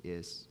gift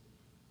is.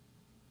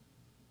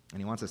 And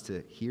he wants us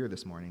to hear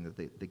this morning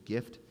that the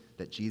gift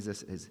that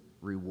Jesus is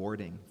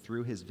rewarding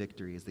through his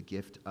victory is the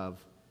gift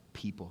of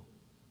people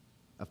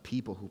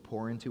who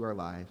pour into our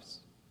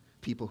lives,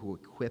 people who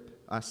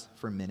equip us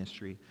for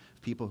ministry,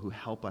 people who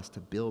help us to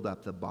build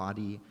up the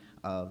body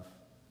of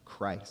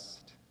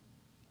Christ.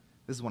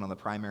 This is one of the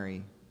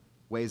primary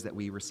ways that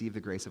we receive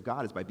the grace of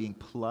God, is by being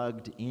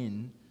plugged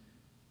in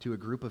to a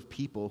group of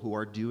people who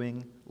are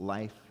doing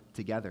life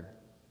together.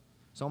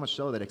 So much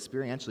so that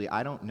experientially,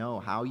 I don't know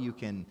how you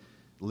can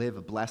live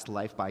a blessed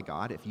life by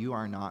God if you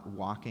are not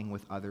walking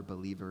with other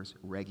believers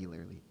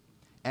regularly.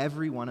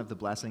 Every one of the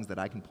blessings that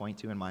I can point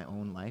to in my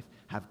own life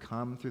have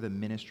come through the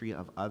ministry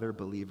of other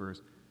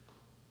believers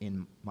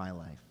in my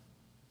life.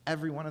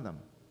 Every one of them.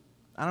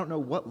 I don't know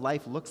what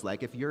life looks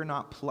like if you're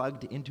not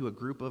plugged into a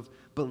group of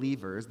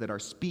believers that are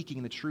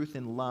speaking the truth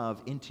in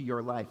love into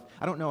your life.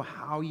 I don't know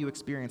how you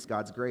experience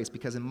God's grace,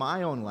 because in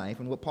my own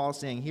life, and what Paul's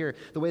saying here,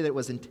 the way that it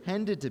was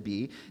intended to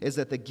be, is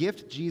that the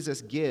gift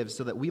Jesus gives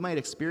so that we might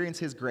experience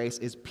his grace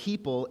is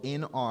people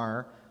in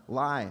our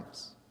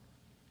lives.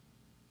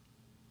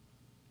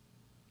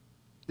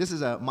 This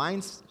is a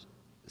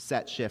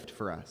mindset shift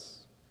for us.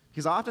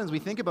 Because often as we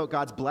think about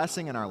God's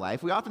blessing in our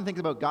life, we often think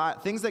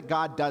about things that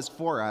God does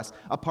for us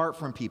apart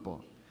from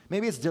people.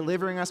 Maybe it's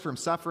delivering us from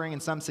suffering in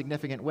some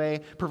significant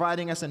way,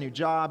 providing us a new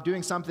job,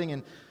 doing something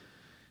in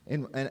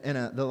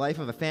the life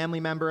of a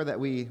family member that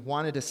we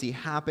wanted to see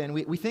happen.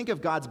 We think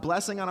of God's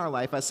blessing on our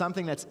life as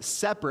something that's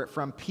separate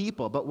from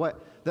people. But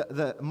what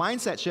the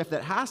mindset shift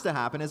that has to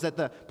happen is that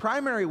the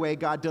primary way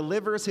God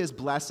delivers his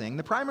blessing,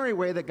 the primary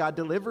way that God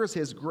delivers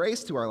his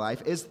grace to our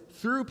life is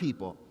through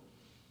people.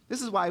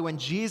 This is why when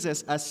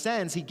Jesus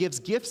ascends, he gives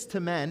gifts to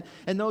men,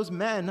 and those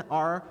men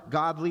are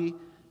godly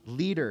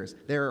leaders.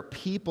 They're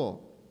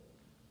people.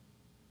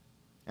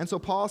 And so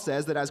Paul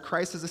says that as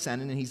Christ has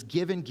ascended and he's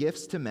given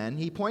gifts to men,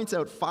 he points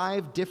out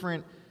 5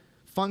 different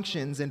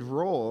functions and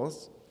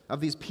roles of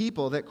these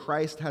people that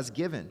Christ has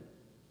given.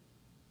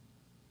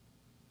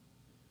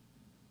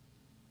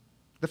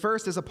 The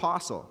first is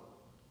apostle.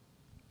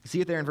 You see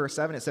it there in verse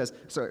 7. It says,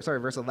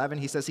 verse 11,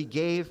 he says he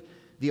gave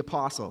the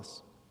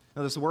apostles.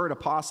 Now, this word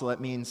apostle,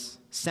 it means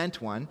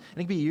sent one, and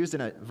it can be used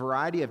in a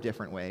variety of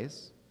different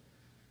ways.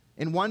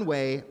 In one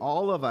way,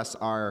 all of us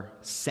are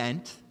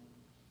sent.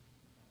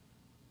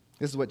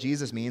 This is what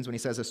Jesus means when he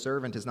says a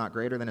servant is not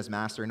greater than his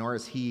master, nor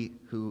is he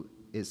who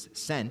is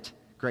sent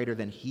greater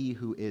than he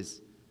who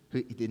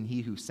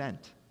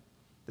sent.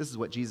 This is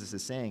what Jesus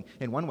is saying.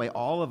 In one way,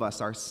 all of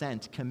us are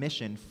sent,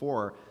 commissioned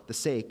for the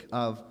sake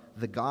of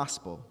the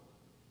gospel.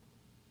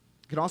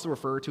 It can also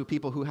refer to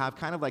people who have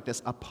kind of like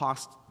this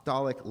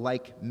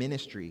apostolic-like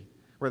ministry,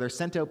 where they're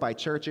sent out by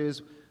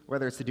churches,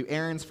 whether it's to do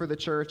errands for the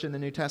church in the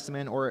New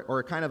Testament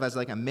or kind of as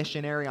like a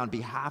missionary on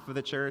behalf of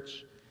the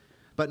church.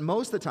 But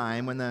most of the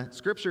time, when the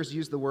scriptures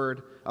use the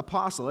word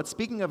apostle, it's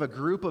speaking of a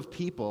group of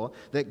people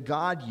that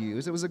God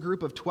used. It was a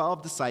group of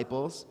 12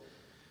 disciples,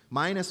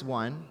 minus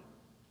one,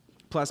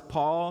 plus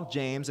Paul,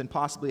 James, and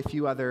possibly a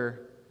few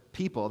other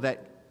people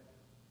that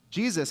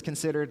Jesus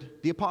considered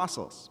the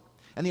apostles.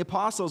 And the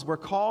apostles were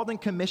called and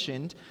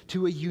commissioned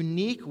to a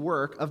unique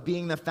work of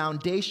being the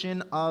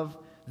foundation of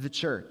the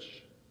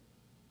church.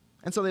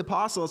 And so the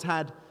apostles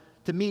had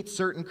to meet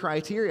certain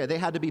criteria. They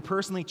had to be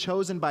personally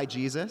chosen by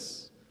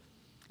Jesus,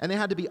 and they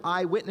had to be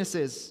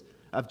eyewitnesses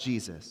of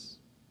Jesus.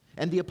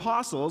 And the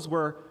apostles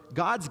were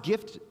God's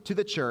gift to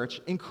the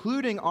church,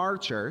 including our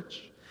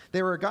church.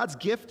 They were God's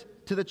gift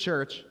to the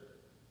church,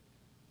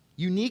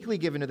 uniquely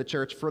given to the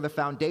church for the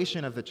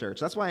foundation of the church.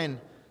 That's why in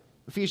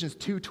Ephesians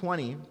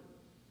 2:20,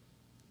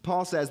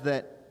 Paul says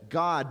that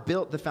God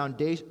built the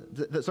foundation,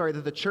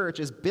 that the church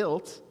is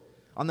built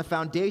on the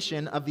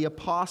foundation of the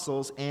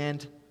apostles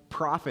and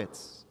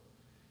prophets.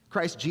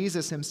 Christ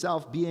Jesus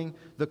himself being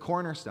the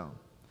cornerstone.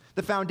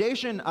 The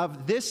foundation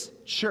of this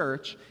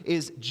church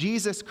is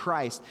Jesus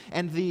Christ,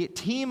 and the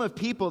team of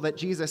people that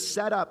Jesus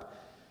set up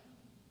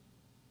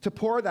to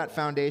pour that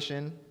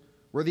foundation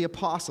were the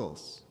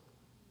apostles.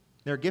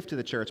 They're a gift to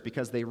the church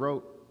because they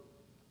wrote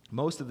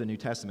most of the New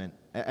Testament.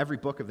 Every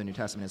book of the New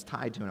Testament is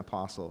tied to an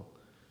apostle.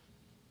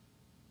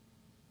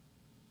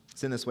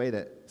 It's in this way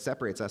that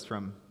separates us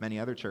from many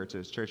other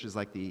churches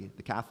like the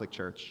Catholic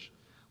Church,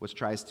 which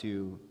tries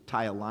to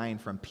tie a line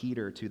from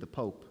Peter to the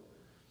Pope,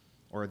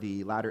 or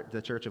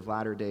the Church of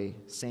Latter-day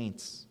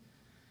Saints,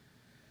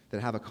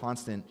 that have a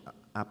constant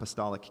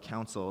apostolic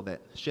council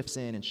that shifts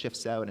in and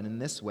shifts out. And in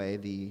this way,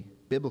 the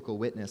biblical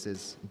witness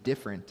is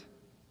different.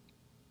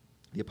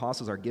 The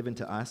apostles are given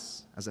to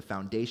us as a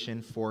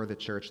foundation for the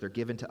church. They're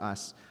given to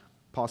us,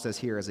 Paul says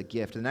here, as a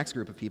gift. The next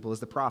group of people is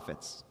the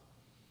prophets.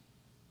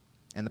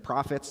 And the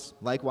prophets,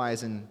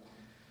 likewise in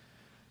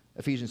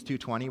Ephesians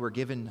 2:20, were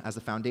given as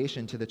a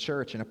foundation to the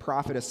church. And a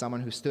prophet is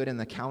someone who stood in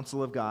the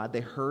counsel of God.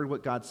 They heard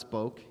what God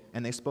spoke,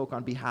 and they spoke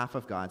on behalf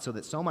of God. So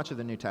that so much of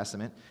the New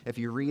Testament, if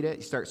you read it,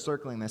 you start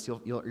circling this,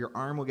 your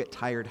arm will get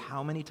tired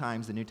how many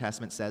times the New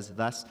Testament says,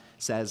 "Thus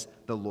says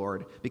the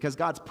Lord." Because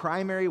God's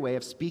primary way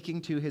of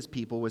speaking to his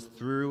people was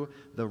through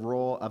the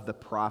role of the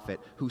prophet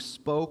who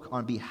spoke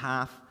on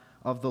behalf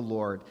of the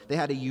Lord. They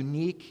had a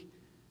unique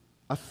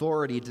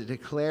authority to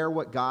declare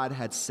what God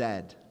had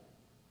said.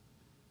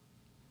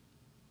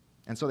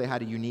 And so they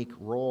had a unique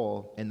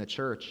role in the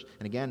church.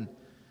 And again,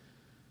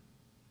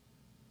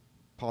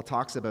 Paul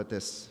talks about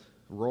this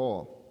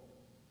role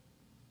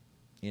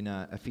in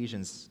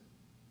Ephesians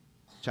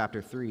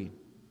chapter 3,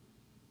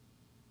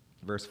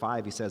 verse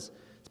 5. He says,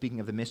 speaking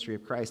of the mystery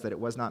of Christ, that it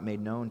was not made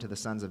known to the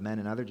sons of men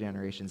in other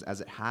generations,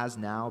 as it has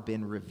now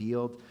been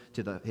revealed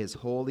to his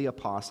holy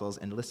apostles,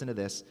 and listen to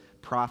this,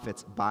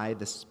 prophets by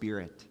the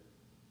Spirit.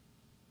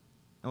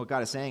 And what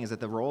God is saying is that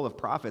the role of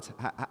prophets,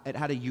 it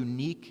had a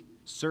unique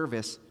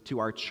service to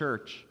our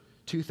church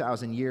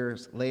 2,000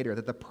 years later,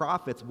 that the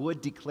prophets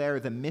would declare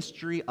the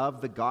mystery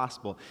of the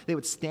gospel. They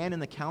would stand in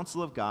the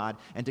counsel of God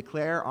and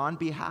declare on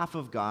behalf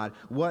of God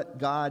what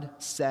God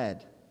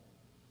said.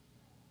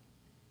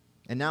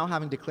 And now,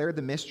 having declared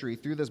the mystery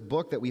through this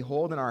book that we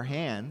hold in our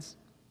hands,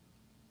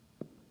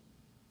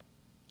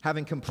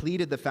 having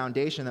completed the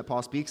foundation that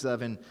Paul speaks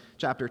of in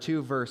chapter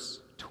 2,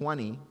 verse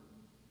 20,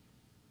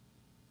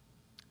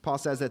 Paul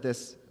says that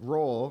this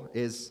role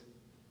is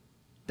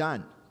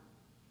done.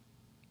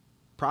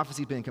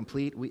 Prophecy's been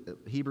complete.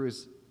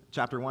 Hebrews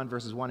chapter 1,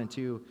 verses 1 and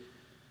 2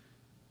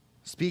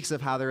 speaks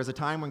of how there is a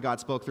time when God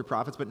spoke through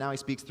prophets, but now he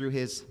speaks through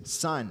his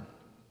Son.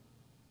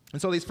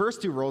 And so these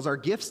first two roles are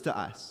gifts to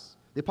us.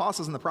 The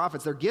apostles and the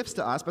prophets, they're gifts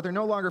to us, but they're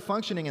no longer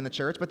functioning in the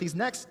church. But these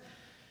next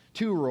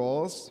two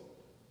roles,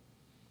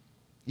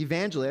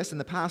 evangelists and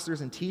the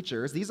pastors and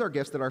teachers, these are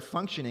gifts that are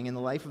functioning in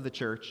the life of the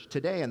church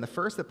today. And the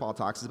first that Paul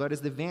talks about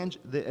is the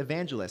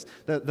evangelist.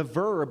 The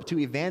verb to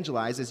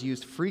evangelize is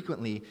used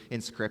frequently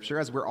in Scripture,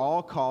 as we're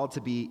all called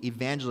to be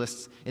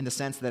evangelists in the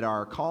sense that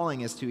our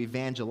calling is to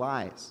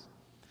evangelize.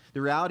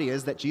 The reality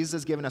is that Jesus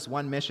has given us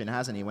one mission,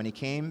 hasn't he? When he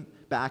came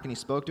back and he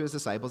spoke to his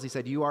disciples, he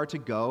said, you are to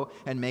go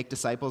and make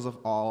disciples of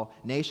all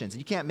nations.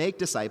 You can't make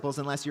disciples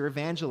unless you're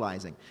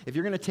evangelizing. If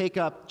you're going to take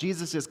up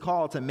Jesus'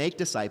 call to make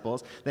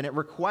disciples, then it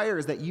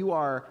requires that you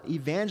are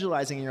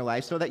evangelizing in your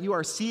life so that you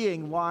are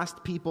seeing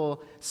lost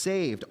people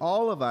saved.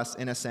 All of us,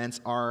 in a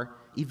sense, are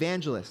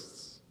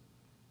evangelists.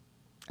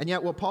 And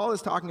yet what Paul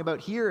is talking about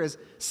here is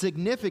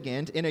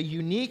significant in a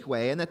unique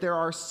way, in that there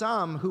are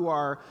some who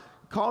are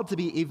called to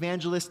be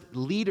evangelist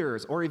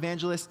leaders or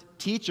evangelist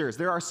teachers.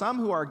 There are some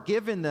who are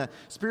given the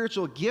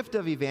spiritual gift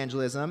of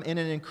evangelism in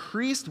an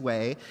increased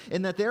way,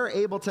 in that they're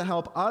able to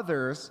help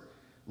others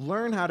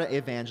learn how to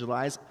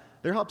evangelize.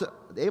 They're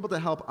able to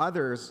help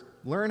others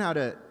learn how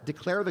to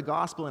declare the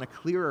gospel in a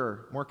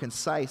clearer, more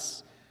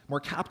concise, more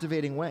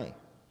captivating way.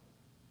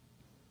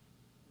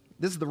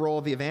 This is the role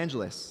of the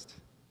evangelist.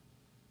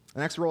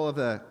 The next role of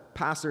the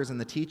pastors and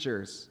the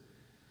teachers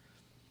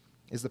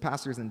is the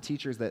pastors and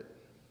teachers that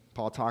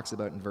Paul talks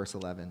about in verse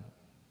 11.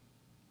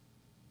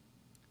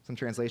 Some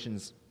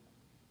translations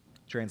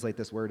translate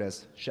this word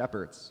as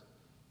shepherds.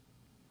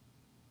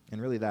 And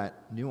really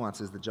that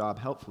nuances the job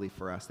helpfully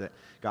for us, that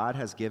God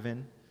has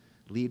given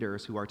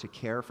leaders who are to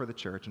care for the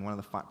church, and one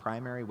of the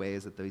primary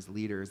ways that these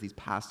leaders, these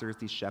pastors,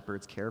 these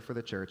shepherds care for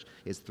the church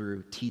is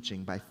through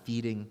teaching, by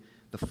feeding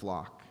the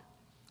flock.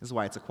 This is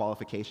why it's a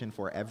qualification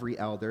for every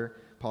elder,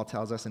 Paul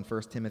tells us in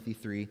 1 Timothy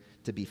 3,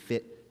 to be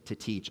fit to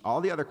teach.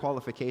 All the other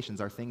qualifications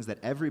are things that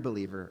every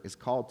believer is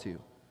called to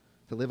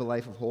live a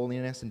life of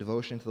holiness and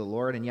devotion to the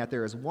Lord, and yet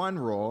there is one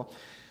role,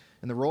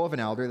 in the role of an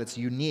elder, that's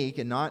unique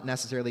and not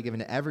necessarily given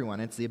to everyone.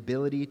 It's the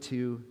ability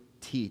to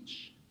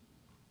teach.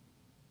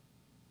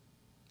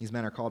 These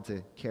men are called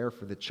to care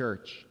for the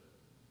church.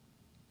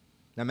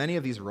 Now, many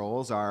of these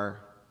roles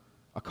are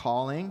a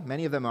calling.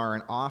 Many of them are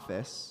an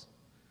office.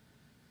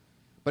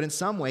 But in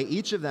some way,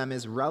 each of them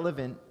is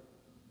relevant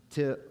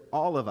to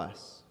all of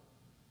us.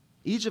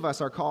 Each of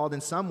us are called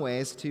in some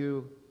ways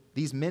to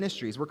these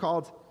ministries. We're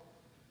called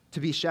to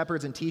be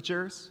shepherds and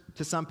teachers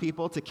to some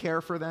people, to care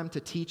for them,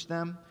 to teach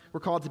them. We're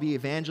called to be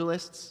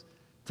evangelists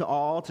to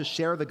all, to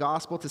share the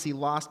gospel, to see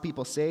lost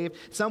people saved.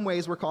 In some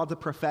ways, we're called to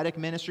prophetic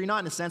ministry, not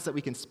in the sense that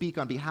we can speak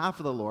on behalf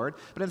of the Lord,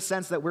 but in the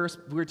sense that we're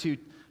to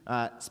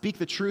speak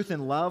the truth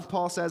in love,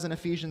 Paul says in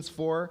Ephesians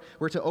 4.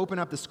 We're to open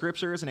up the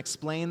scriptures and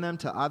explain them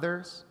to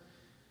others,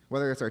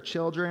 whether it's our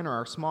children or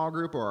our small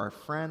group or our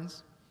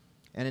friends.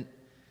 And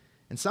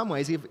in some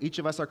ways, each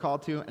of us are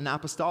called to an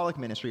apostolic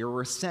ministry, or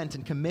we're sent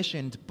and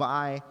commissioned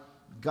by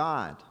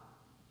God.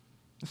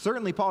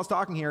 Certainly, Paul's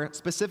talking here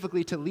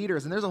specifically to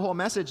leaders, and there's a whole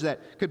message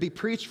that could be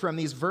preached from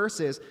these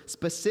verses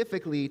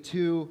specifically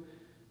to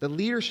the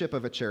leadership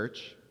of a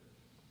church.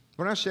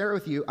 I want to share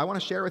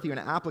with you an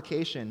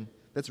application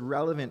that's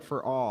relevant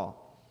for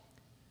all.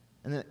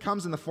 And it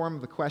comes in the form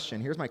of a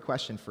question. Here's my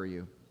question for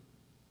you.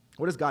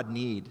 What does God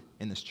need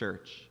in this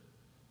church?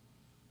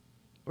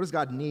 What does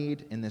God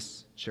need in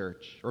this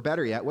church? Or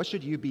better yet, what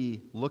should you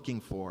be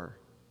looking for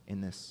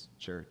in this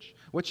church?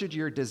 What should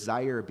your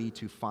desire be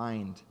to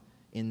find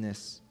in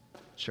this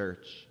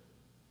church?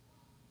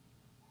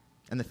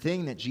 And the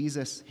thing that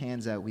Jesus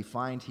hands out, we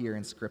find here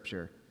in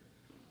Scripture,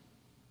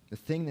 the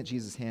thing that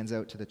Jesus hands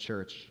out to the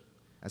church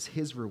as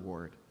his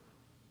reward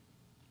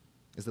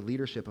is the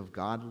leadership of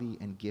godly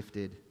and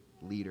gifted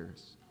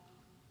leaders.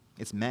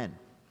 It's men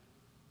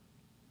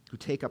who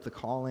take up the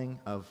calling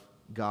of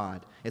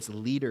God. It's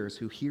leaders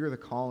who hear the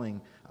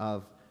calling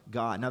of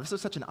God. Now, this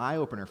was such an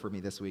eye-opener for me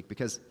this week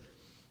because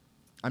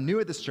I'm new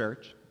at this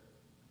church,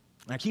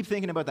 and I keep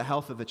thinking about the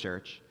health of the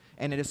church,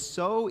 and it is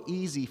so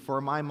easy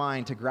for my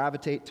mind to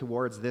gravitate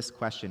towards this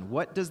question.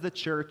 What does the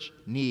church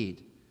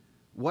need?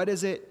 What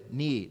does it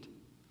need?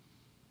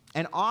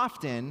 And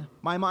often,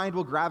 my mind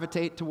will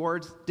gravitate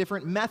towards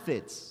different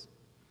methods,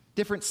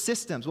 different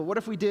systems. Well, what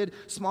if we did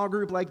small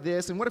group like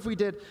this? And what if we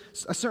did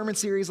a sermon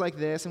series like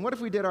this? And what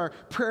if we did our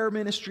prayer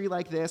ministry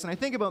like this? And I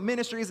think about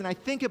ministries and I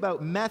think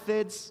about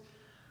methods.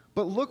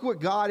 But look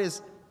what God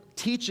is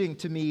teaching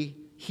to me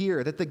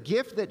here, that the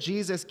gift that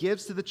Jesus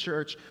gives to the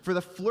church for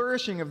the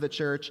flourishing of the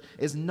church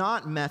is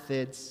not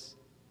methods.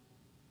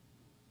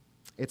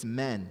 It's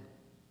men.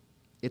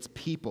 It's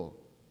people.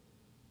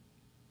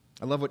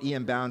 I love what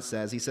Ian Bounds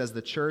says. He says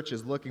the church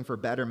is looking for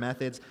better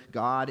methods.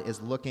 God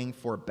is looking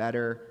for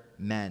better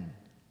men.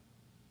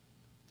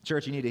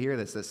 Church, you need to hear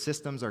this, that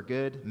systems are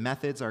good,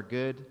 methods are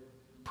good,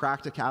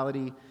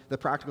 practicality, the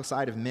practical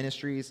side of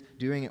ministries,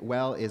 doing it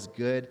well is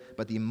good,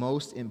 but the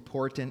most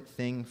important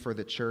thing for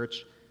the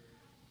church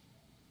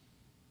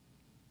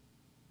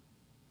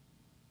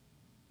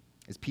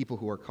is people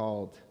who are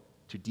called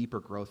to deeper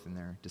growth in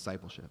their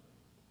discipleship.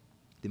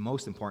 The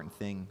most important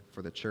thing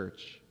for the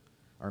church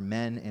are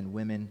men and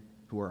women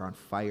who are on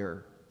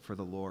fire for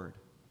the Lord.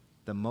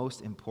 The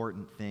most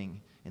important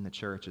thing in the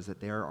church is that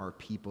there are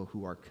people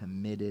who are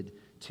committed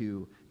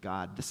to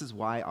God. This is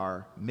why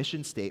our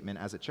mission statement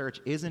as a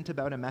church isn't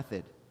about a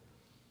method.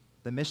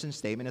 The mission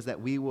statement is that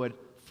we would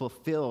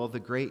fulfill the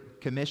Great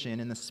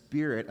Commission in the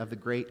spirit of the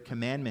Great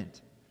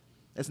Commandment.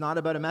 It's not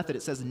about a method.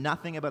 It says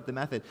nothing about the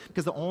method,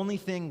 because the only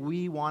thing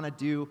we want to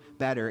do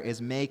better is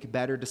make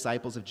better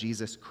disciples of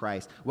Jesus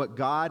Christ. What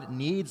God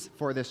needs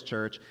for this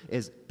church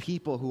is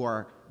people who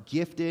are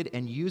gifted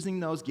and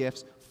using those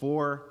gifts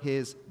for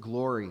his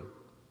glory.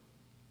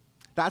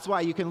 That's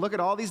why you can look at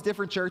all these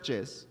different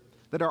churches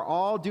that are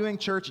all doing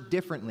church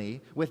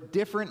differently, with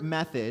different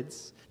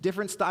methods,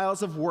 different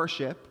styles of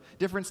worship,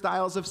 different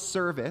styles of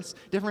service,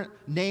 different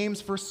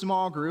names for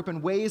small group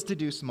and ways to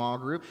do small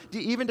group,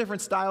 even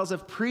different styles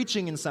of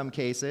preaching in some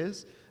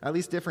cases, at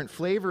least different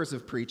flavors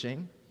of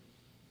preaching.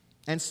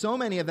 And so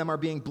many of them are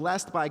being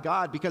blessed by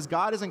God because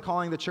God isn't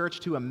calling the church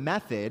to a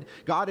method.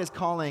 God is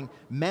calling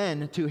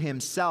men to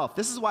himself.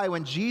 This is why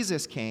when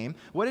Jesus came,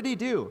 what did he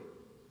do?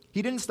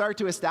 He didn't start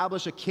to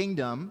establish a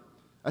kingdom,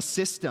 a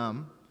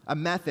system, a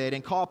method,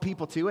 and call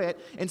people to it.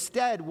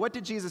 Instead, what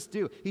did Jesus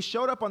do? He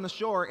showed up on the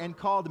shore and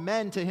called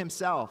men to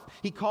himself.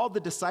 He called the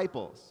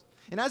disciples.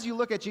 And as you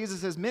look at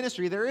Jesus'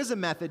 ministry, there is a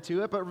method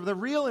to it, but the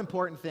real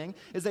important thing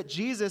is that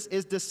Jesus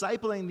is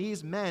discipling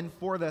these men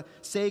for the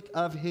sake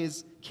of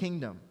his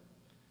kingdom.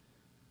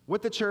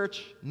 What the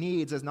church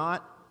needs is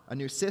not a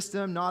new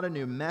system, not a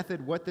new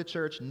method. What the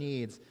church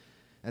needs,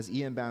 as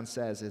Ian Bounds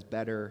says, is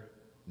better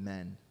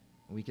men.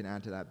 We can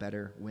add to that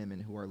better women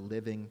who are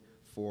living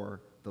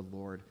for the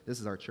Lord. This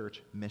is our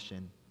church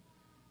mission,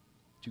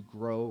 to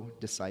grow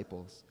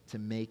disciples, to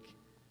make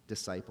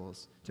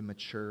disciples, to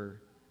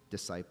mature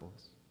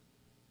disciples.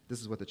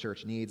 This is what the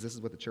church needs. This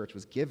is what the church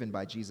was given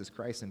by Jesus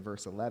Christ in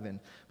verse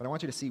 11. But I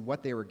want you to see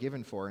what they were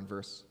given for in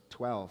verse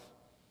 12.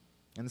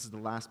 And this is the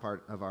last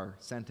part of our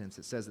sentence.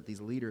 It says that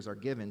these leaders are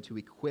given to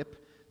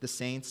equip the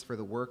saints for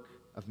the work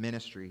of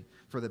ministry,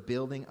 for the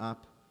building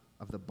up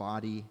of the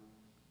body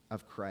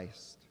of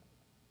Christ.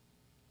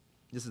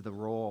 This is the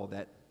role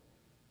that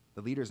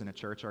the leaders in a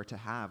church are to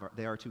have.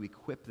 They are to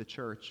equip the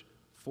church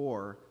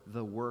for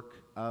the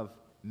work of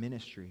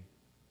ministry.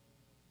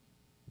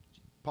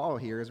 Paul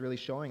here is really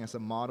showing us a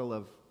model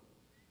of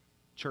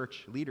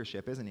church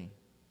leadership, isn't he?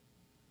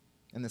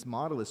 And this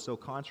model is so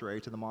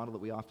contrary to the model that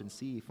we often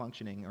see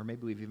functioning, or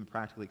maybe we've even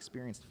practically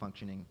experienced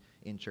functioning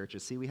in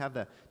churches. See, we have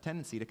the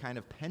tendency to kind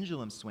of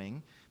pendulum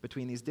swing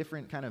between these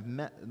different kind of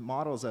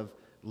models of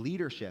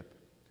leadership.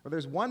 Or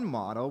there's one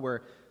model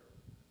where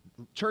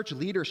church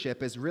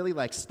leadership is really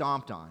like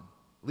stomped on.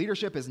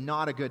 Leadership is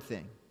not a good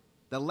thing.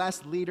 The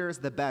less leaders,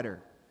 the better.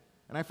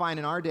 And I find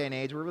in our day and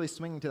age, we're really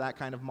swinging to that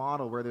kind of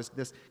model where there's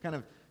this kind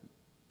of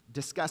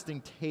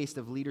disgusting taste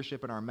of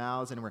leadership in our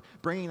mouths, and we're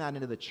bringing that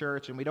into the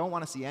church, and we don't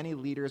want to see any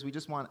leaders. We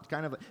just want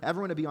kind of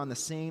everyone to be on the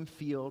same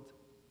field.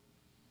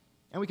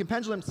 And we can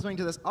pendulum swing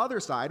to this other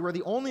side where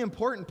the only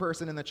important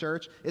person in the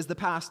church is the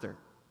pastor.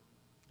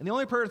 And the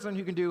only person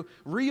who can do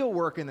real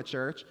work in the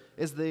church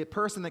is the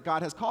person that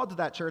God has called to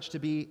that church to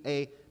be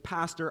a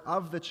pastor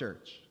of the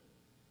church.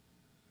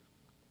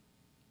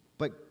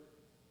 But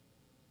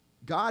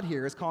God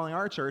here is calling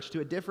our church to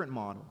a different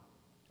model.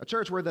 A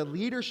church where the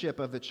leadership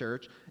of the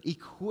church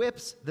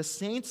equips the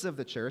saints of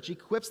the church,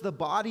 equips the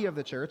body of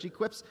the church,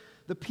 equips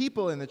the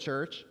people in the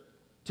church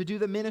to do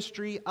the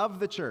ministry of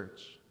the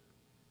church.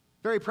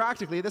 Very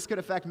practically, this could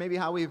affect maybe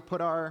how we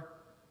put our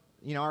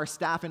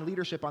staff and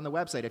leadership on the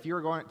website. If you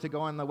were going to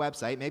go on the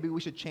website, maybe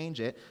we should change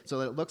it so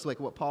that it looks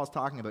like what Paul's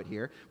talking about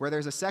here, where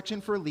there's a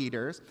section for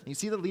leaders. You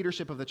see the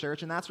leadership of the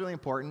church, and that's really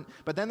important.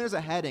 But then there's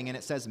a heading, and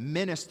it says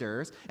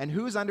ministers. And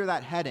who's under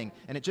that heading?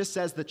 And it just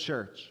says the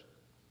church.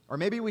 Or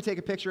maybe we take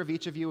a picture of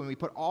each of you and we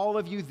put all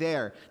of you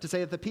there to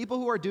say that the people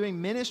who are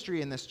doing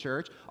ministry in this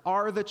church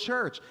are the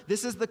church.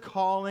 This is the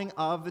calling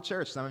of the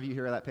church. Some of you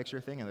hear that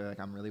picture thing and they're like,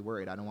 I'm really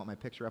worried. I don't want my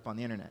picture up on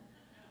the internet.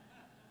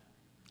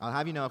 I'll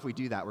have you know if we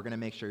do that, we're going to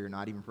make sure you're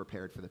not even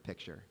prepared for the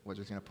picture. We're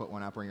just going to put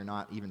one up where you're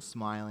not even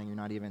smiling, you're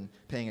not even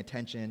paying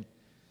attention.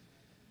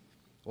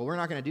 Well, we're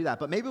not going to do that,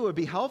 but maybe it would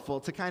be helpful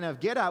to kind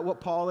of get at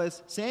what Paul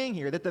is saying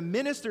here, that the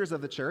ministers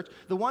of the church,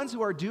 the ones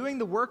who are doing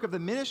the work of the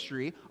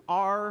ministry,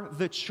 are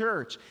the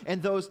church.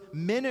 And those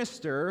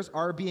ministers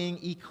are being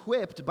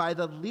equipped by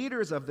the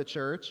leaders of the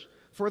church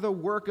for the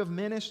work of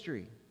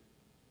ministry.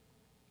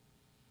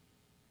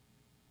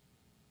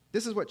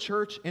 This is what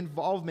church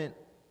involvement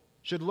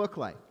should look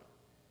like.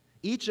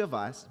 Each of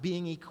us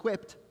being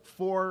equipped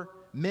for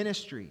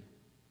ministry.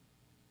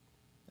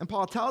 And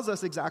Paul tells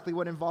us exactly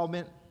what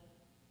involvement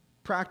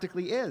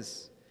practically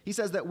is. He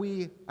says that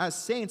we as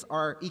saints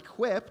are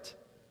equipped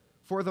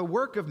for the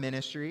work of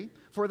ministry,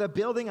 for the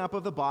building up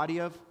of the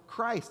body of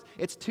Christ.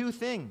 It's two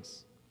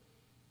things.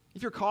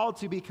 If you're called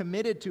to be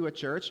committed to a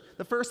church,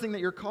 the first thing that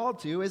you're called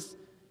to is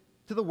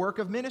to the work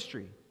of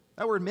ministry.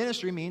 That word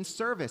ministry means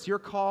service. You're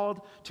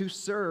called to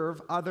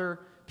serve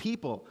other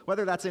people,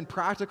 whether that's in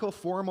practical,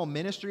 formal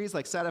ministries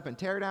like Set Up and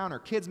Tear Down, or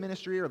kids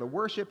ministry, or the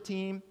worship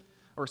team,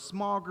 or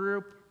small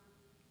group.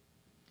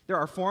 There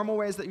are formal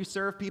ways that you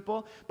serve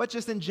people, but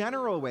just in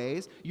general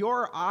ways,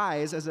 your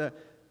eyes as a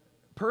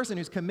person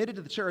who's committed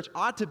to the church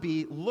ought to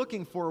be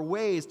looking for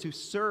ways to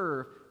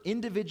serve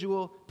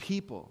individual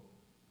people,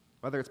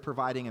 whether it's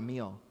providing a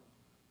meal,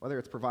 whether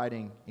it's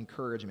providing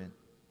encouragement,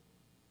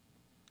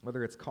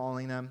 whether it's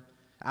calling them,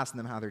 asking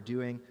them how they're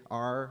doing.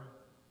 Our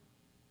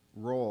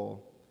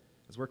role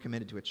as we're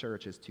committed to a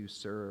church is to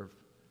serve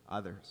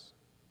others.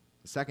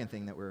 The second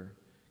thing that we're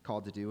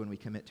called to do when we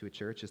commit to a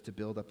church is to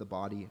build up the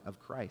body of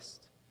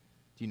Christ.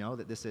 Do you know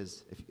that this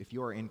is, if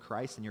you are in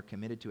Christ and you're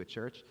committed to a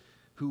church,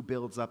 who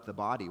builds up the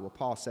body? Well,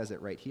 Paul says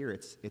it right here.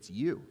 It's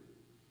you.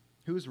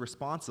 Who's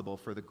responsible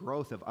for the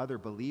growth of other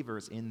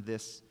believers in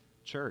this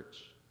church?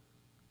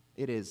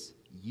 It is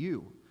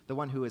you, the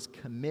one who is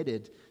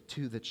committed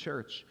to the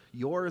church.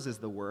 Yours is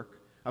the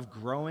work of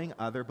growing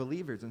other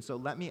believers. And so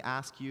let me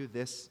ask you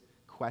this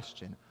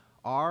question.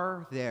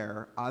 Are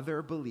there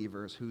other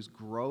believers whose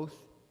growth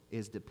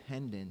is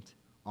dependent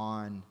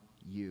on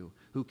you,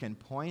 who can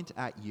point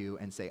at you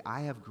and say,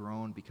 I have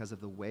grown because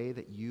of the way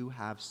that you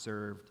have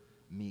served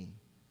me?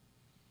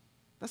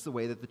 That's the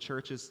way that the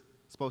church is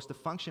supposed to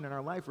function in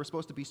our life. We're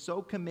supposed to be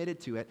so committed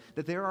to it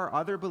that there are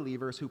other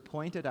believers who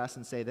point at us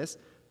and say, this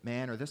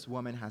man or this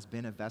woman has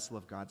been a vessel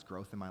of God's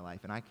growth in my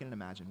life, and I can't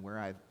imagine where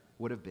I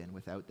would have been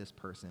without this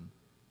person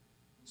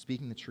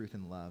speaking the truth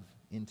in love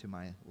into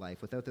my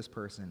life, without this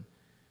person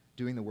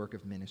doing the work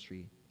of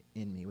ministry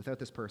in me, without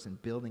this person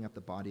building up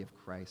the body of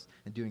Christ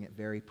and doing it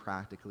very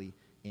practically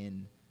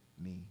in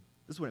me.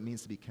 This is what it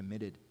means to be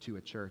committed to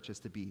a church, is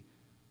to be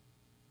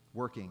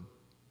working,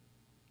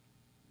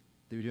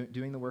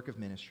 doing the work of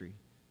ministry,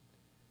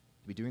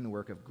 to be doing the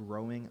work of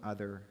growing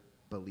other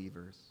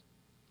believers.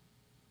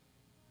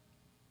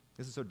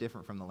 This is so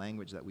different from the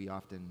language that we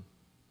often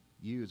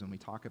use when we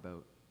talk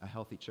about a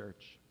healthy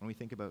church. When we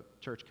think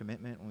about church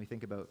commitment, when we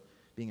think about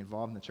being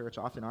involved in the church,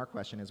 often our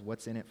question is,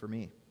 what's in it for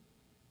me?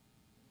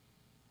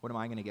 What am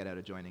I going to get out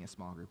of joining a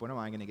small group? What am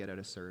I going to get out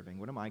of serving?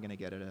 What am I going to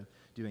get out of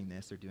doing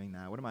this or doing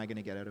that? What am I going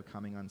to get out of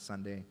coming on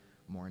Sunday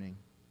morning?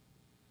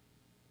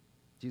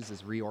 Jesus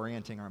is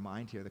reorienting our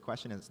mind here. The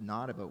question is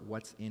not about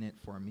what's in it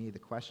for me. The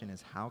question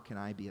is, how can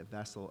I be a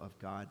vessel of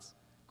God's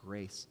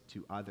grace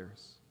to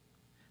others?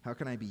 How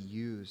can I be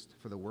used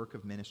for the work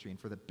of ministry and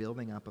for the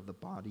building up of the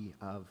body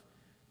of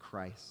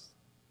Christ?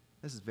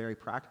 This is very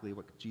practically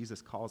what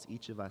Jesus calls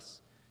each of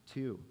us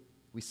to.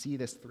 We see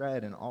this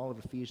thread in all of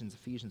Ephesians.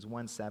 Ephesians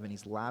 1:7,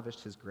 he's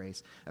lavished his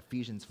grace.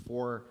 Ephesians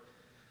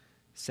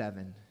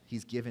 4:7,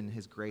 he's given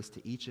his grace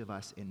to each of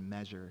us in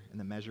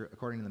the measure,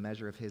 according to the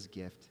measure of his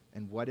gift.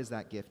 And what is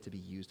that gift to be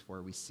used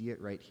for? We see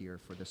it right here,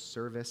 for the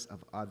service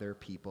of other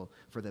people,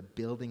 for the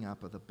building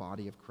up of the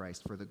body of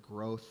Christ, for the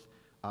growth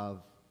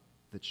of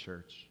the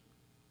church.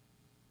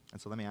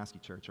 And so let me ask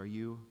you, church, are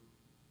you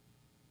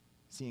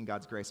seeing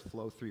God's grace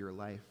flow through your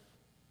life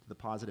to the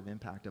positive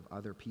impact of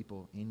other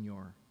people in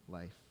your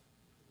life?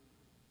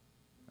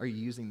 Are you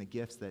using the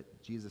gifts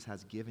that Jesus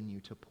has given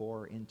you to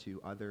pour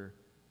into other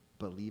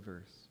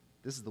believers?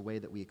 This is the way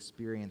that we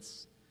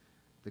experience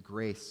the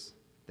grace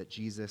that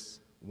Jesus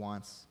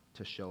wants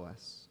to show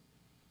us.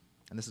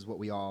 And this is what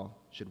we all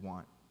should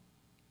want,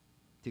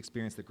 to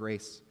experience the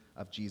grace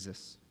of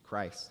Jesus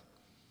Christ.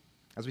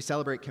 As we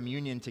celebrate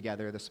communion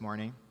together this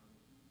morning,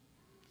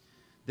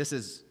 this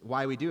is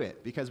why we do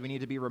it, because we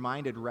need to be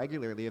reminded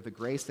regularly of the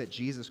grace that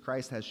Jesus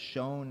Christ has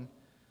shown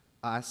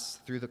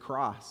us through the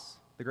cross,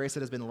 the grace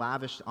that has been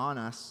lavished on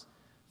us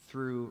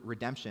through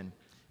redemption.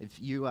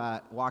 If you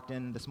walked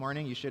in this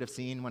morning, you should have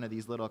seen one of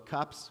these little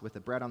cups with the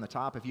bread on the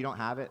top. If you don't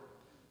have it,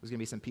 there's going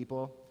to be some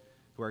people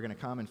who are going to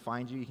come and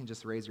find you. You can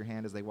just raise your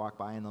hand as they walk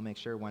by, and they'll make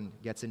sure one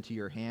gets into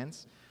your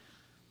hands.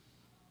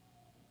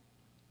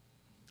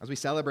 As we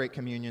celebrate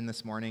communion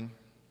this morning,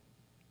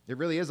 it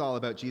really is all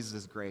about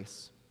Jesus'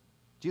 grace.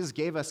 Jesus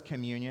gave us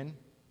communion.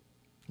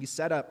 He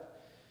set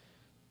up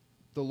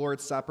the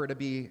Lord's Supper to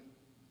be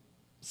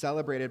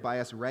celebrated by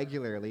us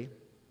regularly,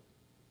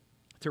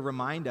 to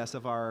remind us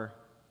of our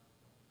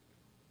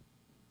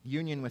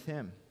union with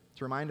him,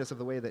 to remind us of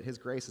the way that his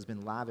grace has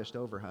been lavished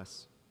over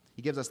us.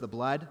 He gives us the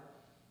blood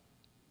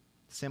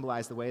to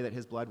symbolize the way that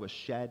his blood was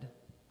shed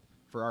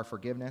for our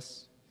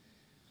forgiveness.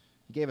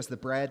 He gave us the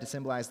bread to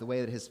symbolize the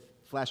way that his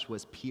flesh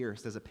was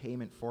pierced as a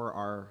payment for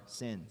our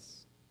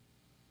sins.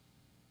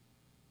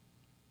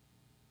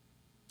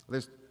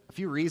 There's a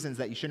few reasons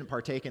that you shouldn't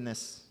partake in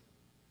this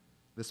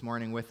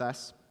morning with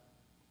us.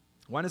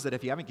 One is that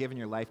if you haven't given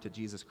your life to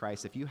Jesus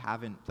Christ, if you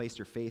haven't placed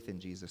your faith in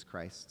Jesus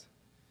Christ,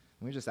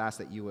 we just ask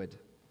that you would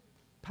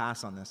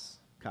pass on this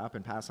cup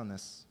and pass on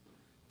the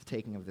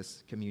taking of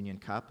this communion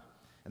cup.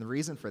 And the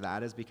reason for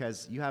that is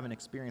because you haven't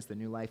experienced the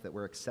new life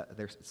that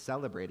they're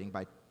celebrating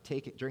by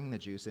drinking the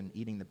juice and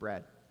eating the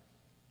bread.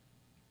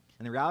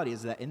 And the reality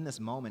is that in this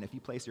moment, if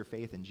you place your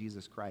faith in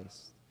Jesus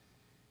Christ,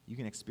 you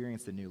can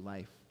experience the new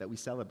life that we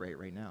celebrate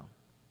right now.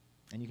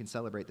 And you can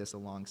celebrate this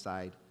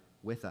alongside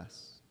with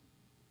us.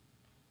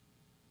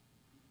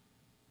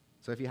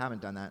 So if you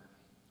haven't done that,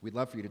 we'd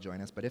love for you to join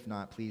us, but if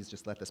not, please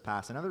just let this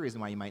pass. Another reason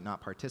why you might not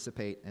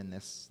participate in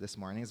this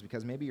morning is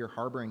because maybe you're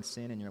harboring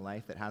sin in your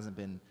life that hasn't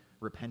been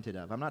repented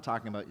of. I'm not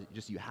talking about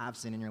just you have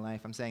sin in your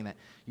life. I'm saying that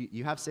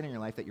you have sin in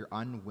your life that you're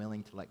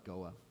unwilling to let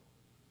go of.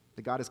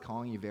 That God is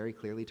calling you very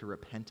clearly to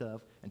repent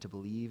of and to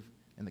believe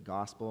in the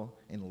gospel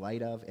in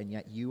light of, and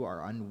yet you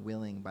are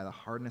unwilling by the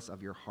hardness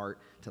of your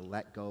heart to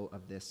let go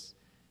of this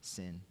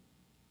sin.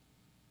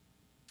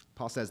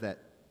 Paul says that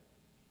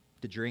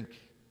to drink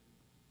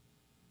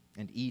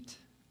and eat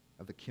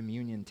of the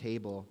communion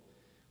table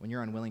when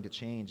you're unwilling to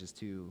change is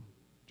to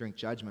drink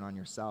judgment on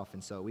yourself.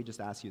 And so we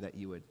just ask you that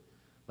you would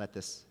let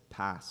this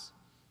pass.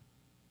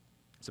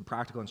 Some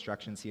practical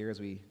instructions here as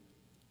we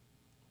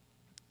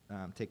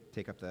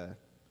take up the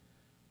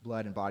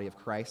blood and body of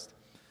Christ.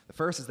 The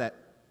first is that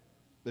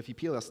if you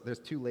peel, there's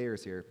two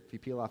layers here. If you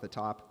peel off the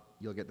top,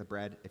 you'll get the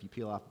bread. If you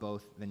peel off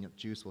both, then your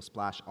juice will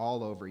splash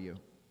all over you.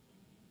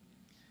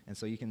 And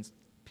so you can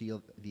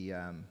peel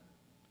the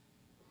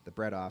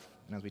bread off.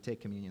 And as we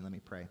take communion, let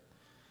me pray.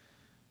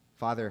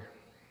 Father,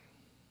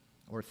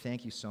 Lord,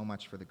 thank you so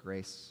much for the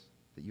grace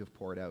that you have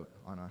poured out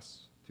on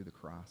us through the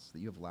cross, that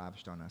you have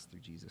lavished on us through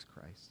Jesus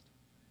Christ.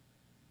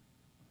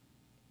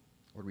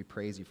 Lord, we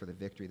praise you for the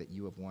victory that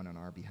you have won on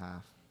our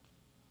behalf.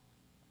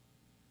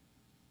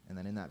 And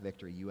then in that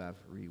victory, you have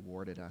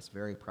rewarded us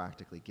very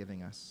practically,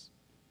 giving us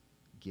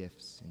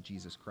gifts in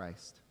Jesus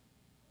Christ.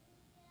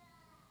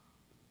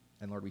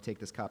 And Lord, we take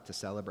this cup to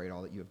celebrate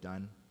all that you have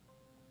done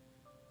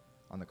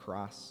on the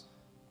cross,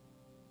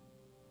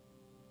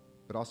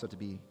 but also to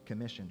be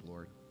commissioned,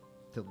 Lord,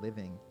 to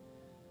living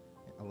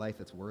a life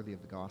that's worthy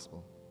of the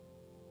gospel,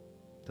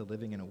 to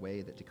living in a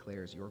way that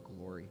declares your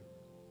glory,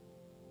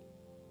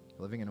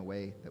 living in a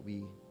way that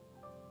we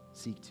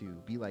seek to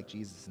be like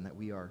Jesus and that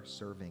we are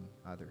serving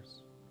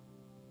others.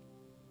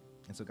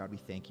 And so, God, we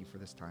thank you for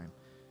this time.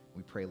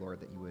 We pray, Lord,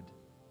 that you would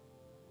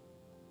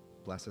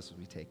bless us as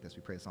we take this.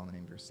 We pray this all in the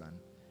name of your Son.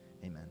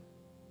 Amen.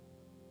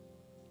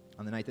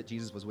 On the night that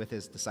Jesus was with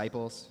his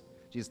disciples,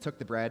 Jesus took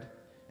the bread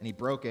and he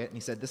broke it and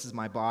he said, "This is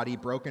my body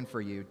broken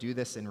for you. Do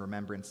this in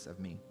remembrance of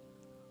me."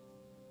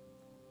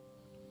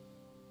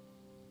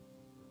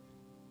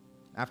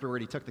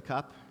 Afterward, he took the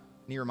cup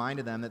and he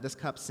reminded them that this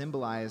cup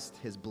symbolized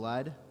his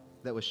blood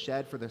that was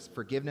shed for the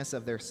forgiveness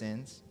of their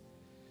sins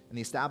and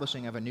the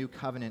establishing of a new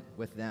covenant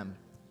with them.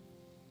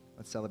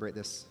 Let's celebrate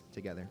this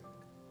together.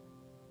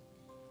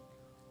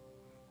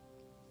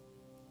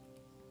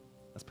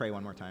 Let's pray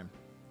one more time.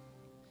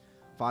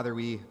 Father,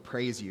 we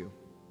praise you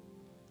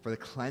for the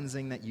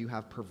cleansing that you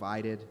have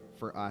provided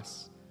for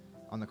us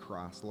on the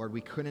cross. Lord,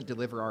 we couldn't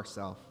deliver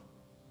ourselves.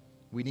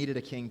 We needed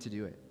a king to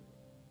do it.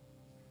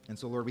 And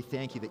so, Lord, we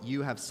thank you that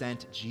you have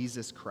sent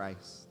Jesus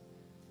Christ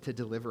to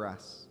deliver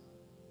us.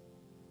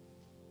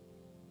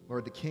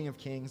 Lord, the King of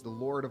Kings, the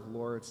Lord of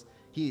Lords,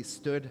 he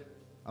stood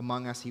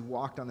among us. He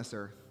walked on this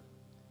earth.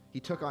 He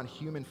took on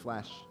human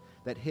flesh,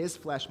 that his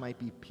flesh might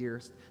be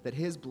pierced, that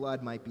his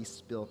blood might be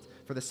spilt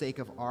for the sake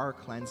of our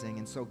cleansing.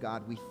 And so,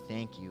 God, we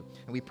thank you.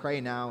 And we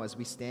pray now as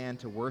we stand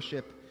to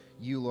worship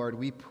you, Lord,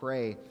 we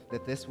pray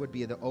that this would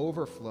be the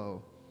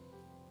overflow,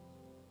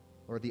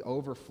 Lord, the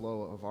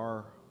overflow of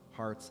our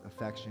heart's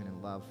affection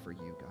and love for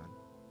you, God.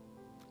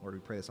 Lord, we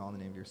pray this all in the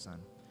name of your Son.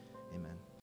 Amen.